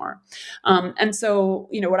sense anymore. And so,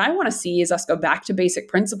 what I want to see is us go back to basic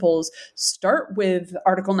principles, start with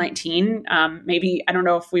Article 19. Maybe, I don't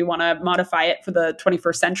know if we want to modify it for the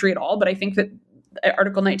 21st century at all, but I think that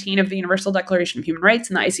Article 19 of the Universal Declaration of Human Rights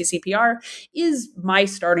and the ICCPR is my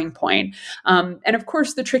starting point. And of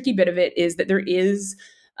course, the tricky bit of it is that there is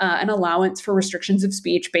an allowance for restrictions of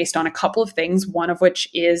speech based on a couple of things, one of which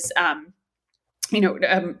is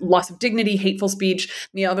loss of dignity, hateful speech,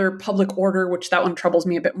 the other public order, which that one troubles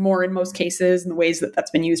me a bit more in most cases in the ways that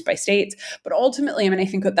that's been used by states. But ultimately, I mean, I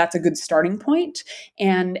think that that's a good starting point.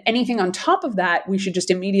 And anything on top of that, we should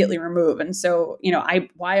just immediately remove. And so,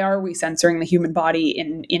 why are we censoring the human body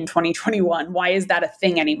in 2021? Why is that a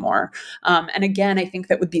thing anymore? And again, I think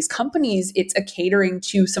that with these companies, it's a catering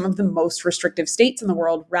to some of the most restrictive states in the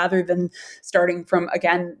world, rather than starting from,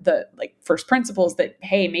 again, the like first principles that,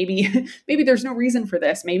 hey, maybe there's no reason for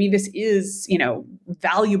this. Maybe this is,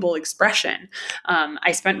 valuable expression.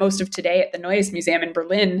 I spent most of today at the Neues Museum in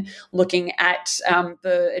Berlin looking at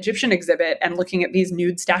the Egyptian exhibit and looking at these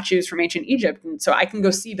nude statues from ancient Egypt. And so I can go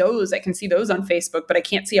see those. I can see those on Facebook, but I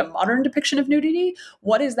can't see a modern depiction of nudity.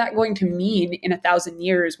 What is that going to mean in 1,000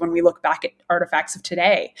 years when we look back at artifacts of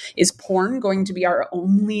today? Is porn going to be our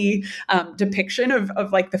only depiction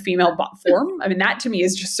of like the female form? I mean, that to me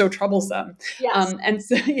is just so troublesome. Yes. And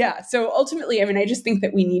so, so ultimately, I mean, I just think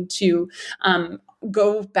that we need to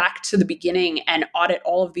go back to the beginning and audit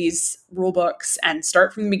all of these rule books and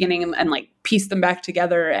start from the beginning and like piece them back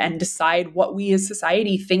together and decide what we as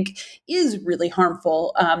society think is really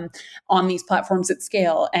harmful on these platforms at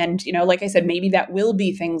scale. And, like I said, maybe that will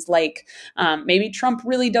be things like maybe Trump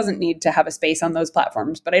really doesn't need to have a space on those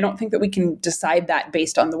platforms, but I don't think that we can decide that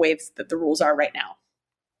based on the ways that the rules are right now.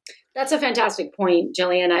 That's a fantastic point,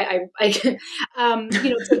 Jillian.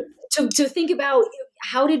 To think about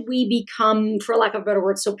how did we become, for lack of a better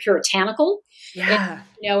word, so puritanical? Yeah.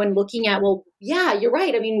 And looking at, well, yeah, you're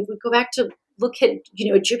right. I mean, we go back to look at,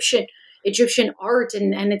 Egyptian art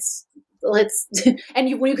and when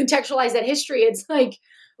you contextualize that history, it's like,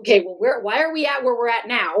 okay, well, why are we at where we're at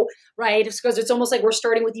now? Right. It's because it's almost like we're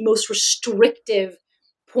starting with the most restrictive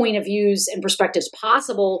point of views and perspectives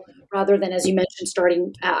possible, rather than, as you mentioned,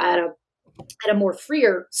 starting at a more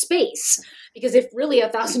freer space. Because if really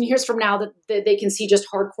 1,000 years from now that they can see just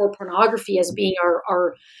hardcore pornography as being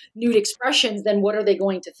our nude expressions, then what are they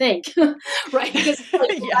going to think? Right? Because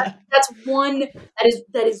that's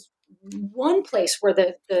one place where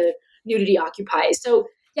the nudity occupies. So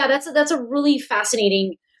yeah, that's a really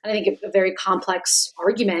fascinating, and I think a very complex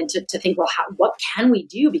argument to think, well, what can we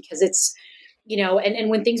do? Because it's, and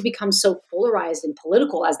when things become so polarized and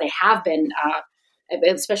political as they have been,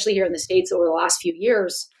 especially here in the States over the last few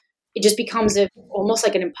years, it just becomes almost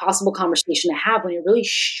like an impossible conversation to have when it really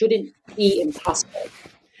shouldn't be impossible.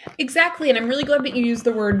 Exactly. And I'm really glad that you used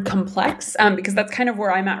the word complex, because that's kind of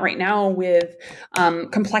where I'm at right now with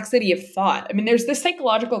complexity of thought. I mean, there's this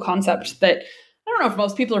psychological concept that I don't know if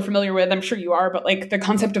most people are familiar with, I'm sure you are, but like the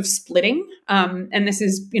concept of splitting. And this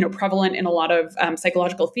is, prevalent in a lot of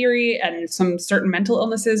psychological theory and some certain mental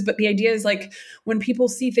illnesses. But the idea is like when people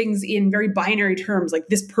see things in very binary terms, like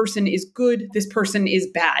this person is good, this person is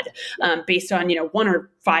bad, based on, one or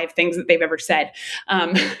five things that they've ever said.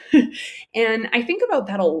 And I think about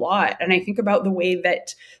that a lot. And I think about the way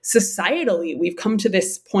that societally we've come to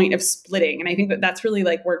this point of splitting. And I think that that's really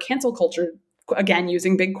like where cancel culture, again,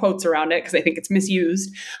 using big quotes around it because I think it's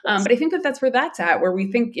misused. But I think that that's where that's at, where we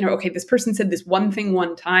think, okay, this person said this one thing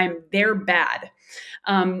one time, they're bad.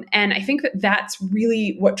 And I think that that's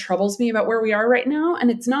really what troubles me about where we are right now. And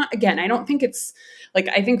it's not, again, I don't think it's like,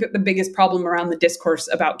 I think that the biggest problem around the discourse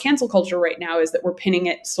about cancel culture right now is that we're pinning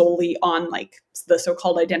it solely on like the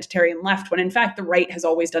so-called identitarian left, when in fact the right has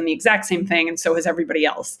always done the exact same thing, and so has everybody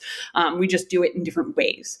else. We just do it in different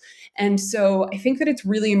ways. And so I think that it's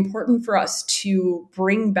really important for us to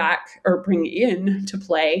bring back or bring in to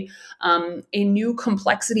play a new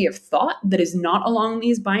complexity of thought that is not along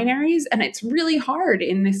these binaries. And it's really hard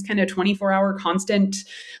in this kind of 24-hour constant,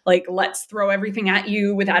 like, let's throw everything at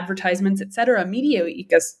you with advertisements, et cetera, media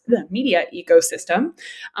ecosystem.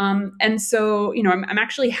 And so, I'm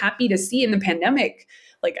actually happy to see in the pandemic,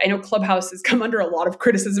 like, I know Clubhouse has come under a lot of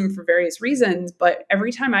criticism for various reasons, but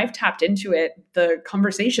every time I've tapped into it, the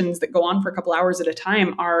conversations that go on for a couple hours at a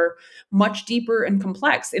time are much deeper and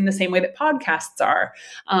complex, in the same way that podcasts are,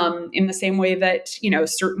 in the same way that,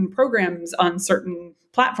 certain programs on certain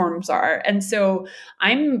platforms are. And so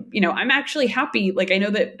I'm actually happy. Like, I know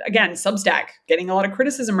that, again, Substack getting a lot of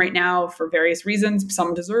criticism right now for various reasons,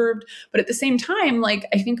 some deserved, but at the same time, like,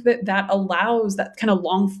 I think that allows that kind of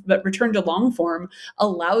that return to long form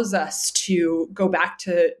allows us to go back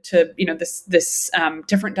to this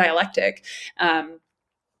different dialectic.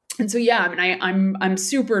 And so, yeah, I mean, I'm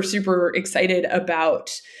super, super excited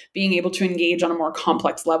about being able to engage on a more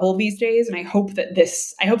complex level these days. And I hope that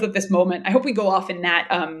this moment, I hope we go off in that,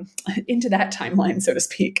 into that timeline, so to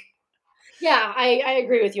speak. Yeah, I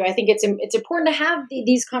agree with you. I think it's important to have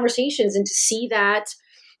these conversations and to see that,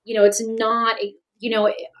 it's not,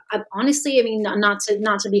 honestly, I mean, not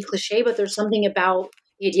to be cliche, but there's something about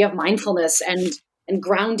the idea of mindfulness and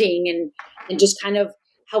grounding and just kind of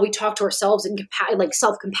how we talk to ourselves and like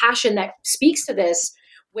self-compassion that speaks to this,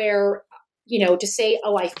 where, to say,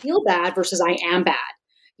 oh, I feel bad versus I am bad.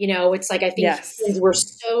 It's like, I think we're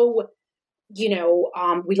so,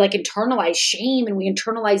 we like internalize shame and we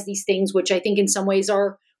internalize these things, which I think in some ways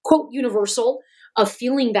are, quote, universal, of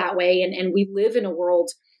feeling that way. And we live in a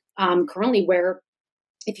world currently where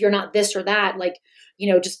if you're not this or that, like,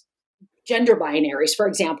 just gender binaries, for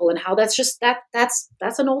example, and how that's just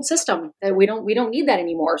that's an old system that we don't need that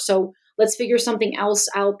anymore. So let's figure something else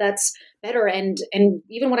out that's better. And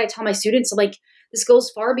even when I tell my students, like, this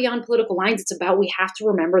goes far beyond political lines. It's about, we have to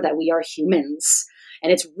remember that we are humans,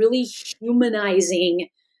 and it's really humanizing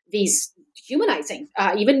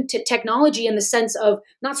even technology, in the sense of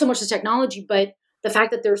not so much the technology, but the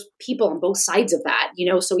fact that there's people on both sides of that,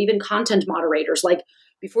 so even content moderators, like,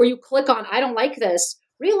 before you click on, I don't like this,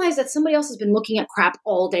 realize that somebody else has been looking at crap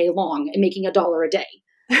all day long and making $1 a day,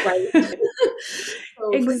 right?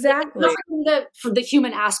 So exactly. For the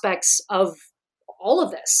human aspects of all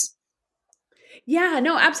of this. Yeah,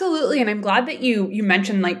 no, absolutely. And I'm glad that you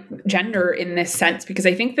mentioned like gender in this sense, because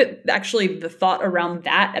I think that actually the thought around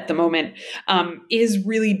that at the moment is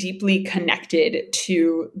really deeply connected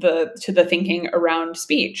to the thinking around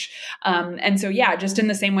speech. And so, yeah, just in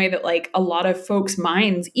the same way that like a lot of folks'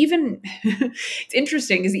 minds, even it's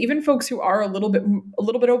interesting, is even folks who are a little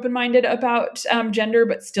bit open-minded about gender,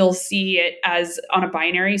 but still see it as on a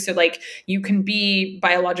binary. So like, you can be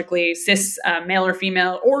biologically cis, male or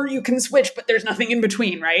female, or you can switch, but there's nothing in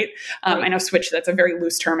between, right? I know switch, that's a very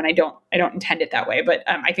loose term, and I don't intend it that way, but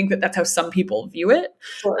I think that that's how some people view it.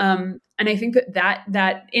 Sure. And I think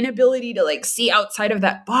that inability to like see outside of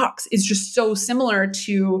that box is just so similar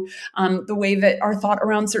to the way that our thought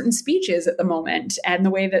around certain speech is at the moment, and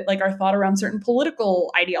the way that like our thought around certain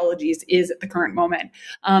political ideologies is at the current moment.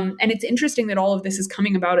 And it's interesting that all of this is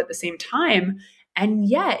coming about at the same time, and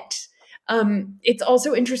yet it's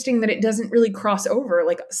also interesting that it doesn't really cross over.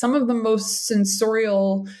 Like, some of the most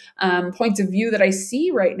sensorial points of view that I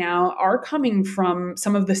see right now are coming from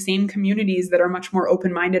some of the same communities that are much more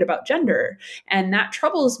open-minded about gender. And that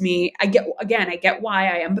troubles me. I get why,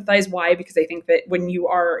 I empathize why, because I think that when you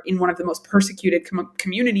are in one of the most persecuted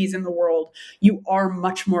communities in the world, you are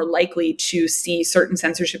much more likely to see certain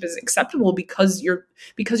censorship as acceptable because you're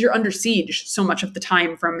under siege so much of the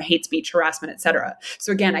time from hate speech, harassment, etc.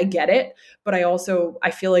 So again, I get it. But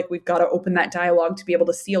I feel like we've got to open that dialogue to be able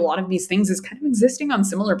to see a lot of these things as kind of existing on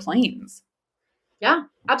similar planes. Yeah,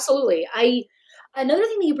 absolutely. Another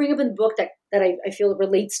thing that you bring up in the book that I feel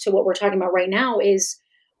relates to what we're talking about right now is,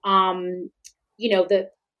 um, the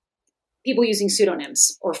people using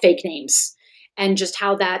pseudonyms or fake names, and just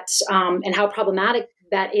how that and how problematic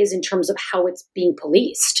that is in terms of how it's being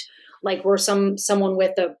policed. Like where someone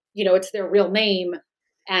with it's their real name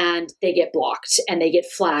and they get blocked and they get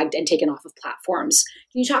flagged and taken off of platforms.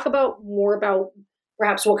 Can you talk about more about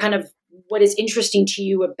perhaps what is interesting to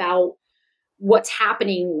you about what's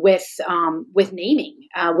happening with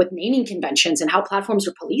naming conventions and how platforms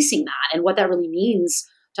are policing that and what that really means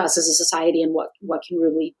to us as a society and what can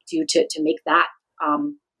really do to make that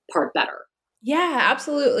part better? Yeah,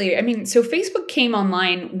 absolutely. I mean, so Facebook came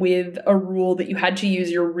online with a rule that you had to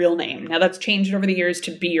use your real name. Now that's changed over the years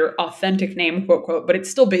to be your authentic name, quote, quote, but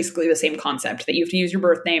it's still basically the same concept that you have to use your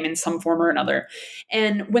birth name in some form or another.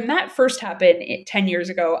 And when that first happened 10 years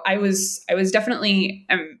ago, I was definitely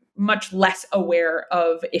much less aware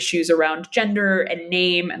of issues around gender and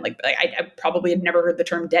name. And I probably had never heard the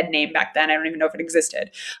term dead name back then. I don't even know if it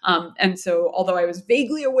existed. And so although I was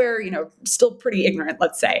vaguely aware, still pretty ignorant,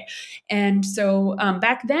 let's say. And so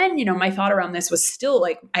back then, my thought around this was still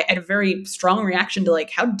I had a very strong reaction to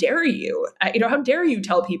how dare you? How dare you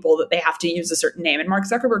tell people that they have to use a certain name? And Mark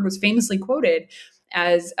Zuckerberg was famously quoted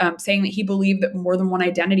as saying that he believed that more than one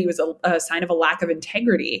identity was a sign of a lack of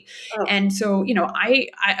integrity. Oh. And so, I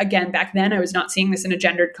again, back then I was not seeing this in a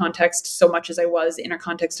gendered context so much as I was in a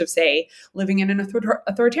context of, say, living in an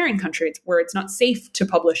authoritarian country where it's not safe to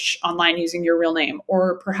publish online using your real name,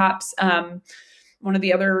 or perhaps one of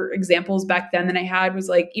the other examples back then that I had was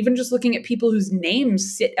even just looking at people whose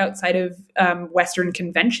names sit outside of Western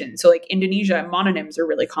conventions. So Indonesia, mononyms are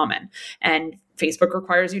really common, and Facebook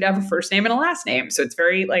requires you to have a first name and a last name. So it's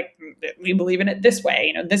very we believe in it this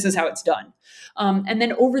way. This is how it's done. And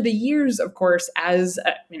then over the years, of course, as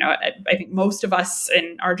I think most of us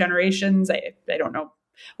in our generations, I don't know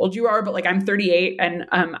how old you are, but I'm 38, and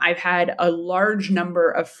I've had a large number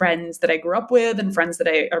of friends that I grew up with and friends that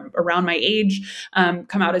are around my age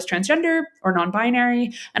come out as transgender or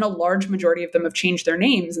non-binary, and a large majority of them have changed their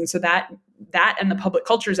names. And so that and the public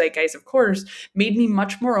culture zeitgeist, of course, made me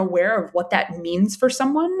much more aware of what that means for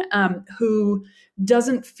someone who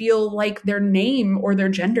doesn't feel like their name or their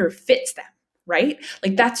gender fits them. Right?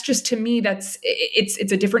 That's just, to me, it's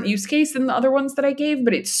a different use case than the other ones that I gave,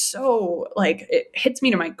 but it's so it hits me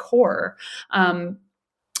to my core.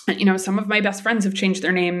 Some of my best friends have changed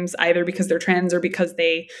their names either because they're trans or because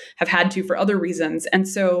they have had to for other reasons. And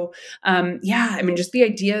so, just the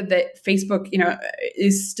idea that Facebook,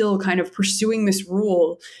 is still kind of pursuing this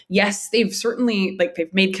rule. Yes, they've certainly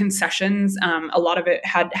they've made concessions. A lot of it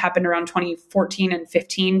had happened around 2014 and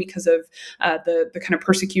 15 because of the kind of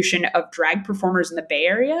persecution of drag performers in the Bay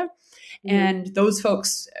Area. Mm-hmm. And those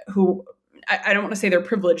folks who, I don't want to say they're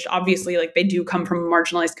privileged. Obviously, they do come from a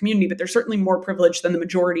marginalized community, but they're certainly more privileged than the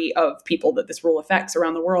majority of people that this rule affects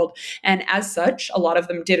around the world. And as such, a lot of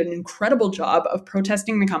them did an incredible job of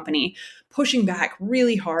protesting the company, pushing back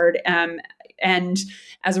really hard, and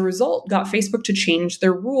as a result, got Facebook to change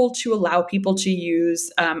their rule to allow people to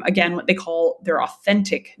use, again, what they call their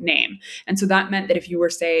authentic name. And so that meant that if you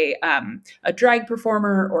were, say, a drag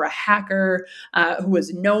performer or a hacker who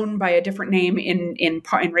was known by a different name in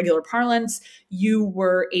regular parlance, you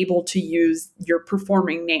were able to use your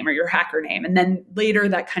performing name or your hacker name. And then later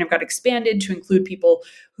that kind of got expanded to include people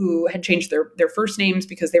who had changed their first names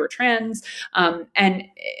because they were trans. And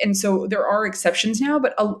so there are exceptions now,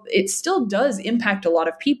 but it still does impact a lot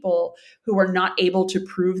of people who are not able to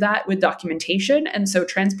prove that with documentation. And so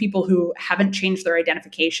trans people who haven't changed their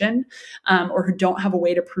identification or who don't have a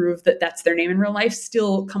way to prove that that's their name in real life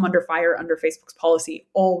still come under fire under Facebook's policy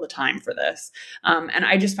all the time for this. And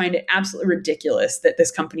I just find it absolutely ridiculous that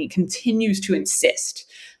this company continues to insist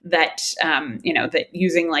that, that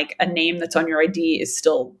using a name that's on your ID is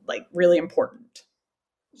still really important.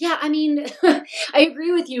 Yeah, I mean, I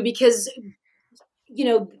agree with you because,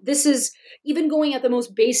 this is even going at the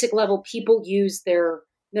most basic level. People use their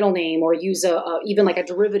middle name or use even a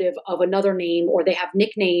derivative of another name, or they have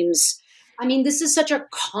nicknames. I mean, this is such a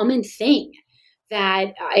common thing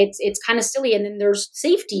that it's kind of silly. And then there's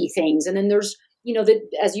safety things, and then there's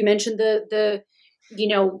as you mentioned the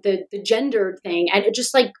gendered thing, and it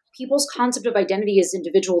just people's concept of identity is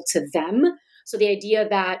individual to them. So the idea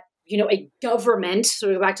that a government, so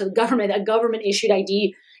we go back to the government, a government issued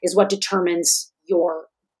ID is what determines your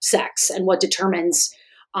sex and what determines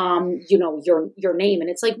your name. And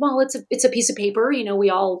it's well, it's a piece of paper. We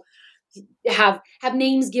all have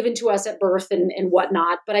names given to us at birth and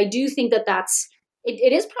whatnot. But I do think that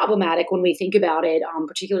it is problematic when we think about it,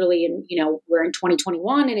 particularly in we're in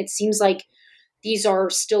 2021, and it seems like these are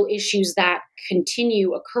still issues that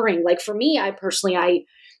continue occurring. Like for me, I've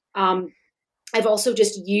also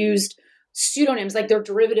just used pseudonyms, like they're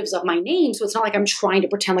derivatives of my name. So it's not like I'm trying to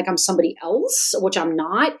pretend like I'm somebody else, which I'm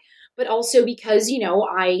not, but also because,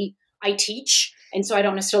 I teach. And so I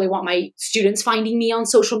don't necessarily want my students finding me on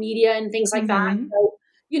social media and things like that.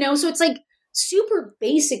 So it's like super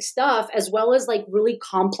basic stuff as well as like really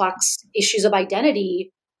complex issues of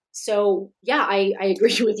identity. So yeah, I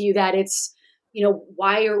agree with you that it's,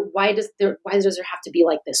 why does there have to be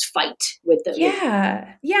like this fight with the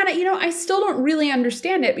And, I still don't really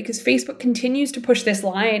understand it because Facebook continues to push this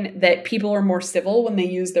line that people are more civil when they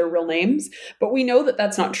use their real names, but we know that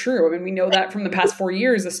that's not true. I mean, we know that from the past 4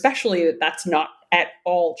 years, especially, that that's not at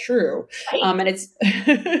all true. And it's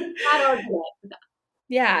that argument.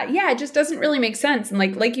 Yeah, it just doesn't really make sense. And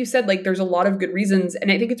like you said, like there's a lot of good reasons.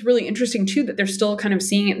 And I think it's really interesting too that they're still kind of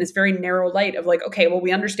seeing it in this very narrow light of like, okay, well,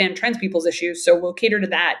 we understand trans people's issues, so we'll cater to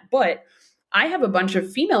that. But I have a bunch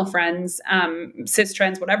of female friends, cis,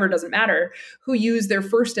 trans, whatever, doesn't matter, who use their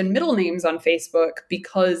first and middle names on Facebook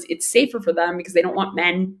because it's safer for them because they don't want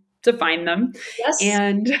men to find them. Yes.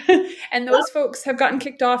 And those folks have gotten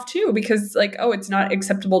kicked off too because like, oh, it's not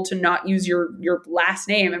acceptable to not use your last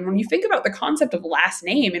name. And when you think about the concept of last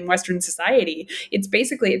name in Western society, it's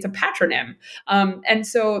a patronym. And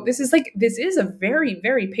so this is a very,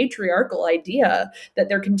 very patriarchal idea that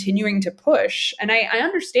they're continuing to push. And I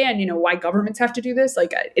understand, why governments have to do this.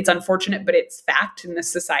 Like it's unfortunate, but it's fact in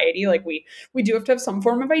this society. Like we do have to have some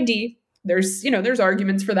form of ID. There's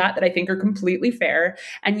arguments for that I think are completely fair.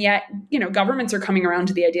 And yet, governments are coming around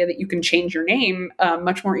to the idea that you can change your name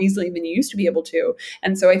much more easily than you used to be able to.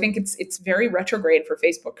 And so I think it's very retrograde for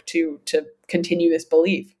Facebook to continue this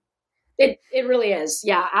belief. It really is.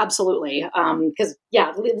 Yeah, absolutely. Because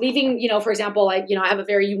leaving, for example, I have a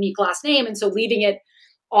very unique last name. And so leaving it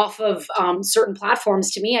off of certain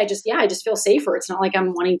platforms, to me, I just feel safer. It's not like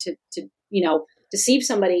I'm wanting to deceive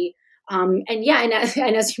somebody. And as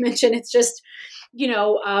you mentioned, it's just,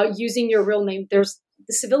 using your real name. The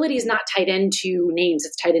civility is not tied into names;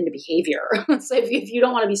 it's tied into behavior. So if you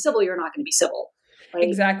don't want to be civil, you're not going to be civil. Right?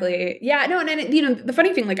 Exactly. Yeah. No. And the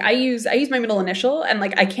funny thing, like I use my middle initial, and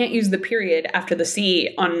like I can't use the period after the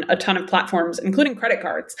C on a ton of platforms, including credit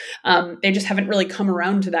cards. They just haven't really come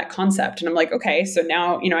around to that concept. And I'm like, okay, so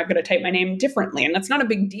now I've got to type my name differently, and that's not a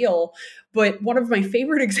big deal. But one of my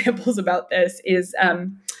favorite examples about this is.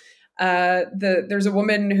 There's a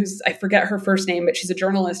woman I forget her first name, but she's a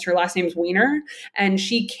journalist. Her last name's Weiner, and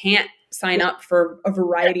she can't sign up for a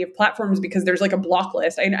variety of platforms because there's like a block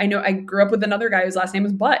list. I know I grew up with another guy whose last name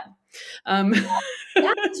was Butt. That's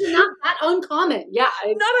not that uncommon. Yeah.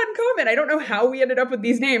 Not uncommon. I don't know how we ended up with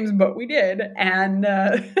these names, but we did. And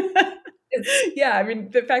yeah, I mean,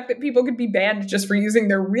 the fact that people could be banned just for using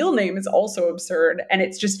their real name is also absurd. And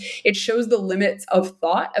it shows the limits of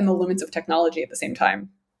thought and the limits of technology at the same time.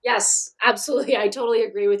 Yes, absolutely. I totally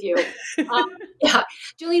agree with you.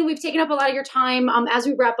 Jillian, we've taken up a lot of your time. As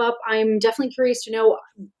we wrap up, I'm definitely curious to know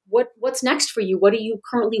what's next for you. What are you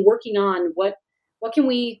currently working on? What can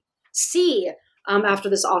we see after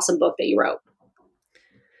this awesome book that you wrote?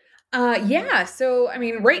 So, I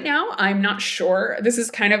mean, right now I'm not sure. This is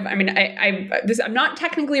kind of, I mean, I'm not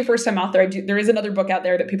technically a first time author. There is another book out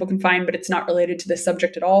there that people can find, but it's not related to this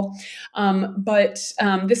subject at all. But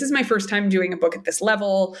this is my first time doing a book at this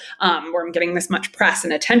level, where I'm getting this much press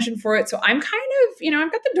and attention for it. So I'm kind of,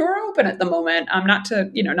 I've got the door open at the moment. Not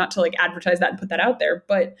to like advertise that and put that out there,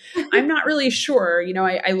 but I'm not really sure.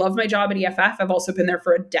 I love my job at EFF. I've also been there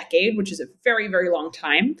for a decade, which is a very, very long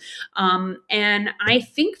time. And I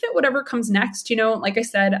think that whatever comes next, like I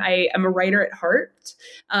said, I am a writer at heart.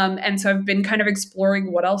 And so I've been kind of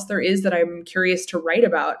exploring what else there is that I'm curious to write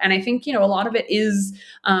about. And I think, a lot of it is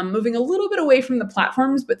moving a little bit away from the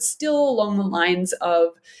platforms, but still along the lines of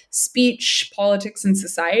speech, politics, and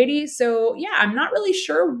society. So yeah, I'm not really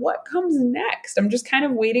sure what comes next. I'm just kind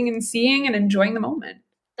of waiting and seeing and enjoying the moment.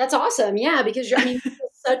 That's awesome. Yeah, because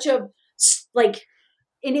such a like,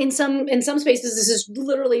 in some spaces, this is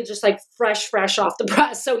literally just like fresh off the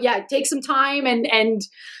press. So yeah, take some time and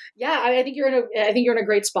yeah, I think you're in a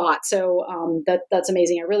great spot. So that's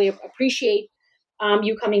amazing. I really appreciate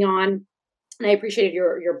you coming on, and I appreciated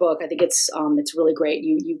your book. I think it's really great.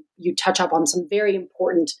 You touch up on some very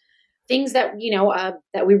important things that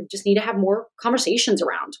that we just need to have more conversations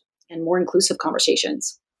around and more inclusive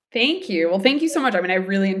conversations. Thank you. Well, thank you so much. I mean, I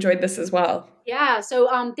really enjoyed this as well. Yeah. So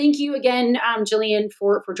thank you again, Jillian,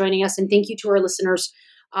 for joining us. And thank you to our listeners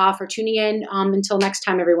for tuning in. Until next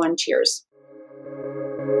time, everyone. Cheers.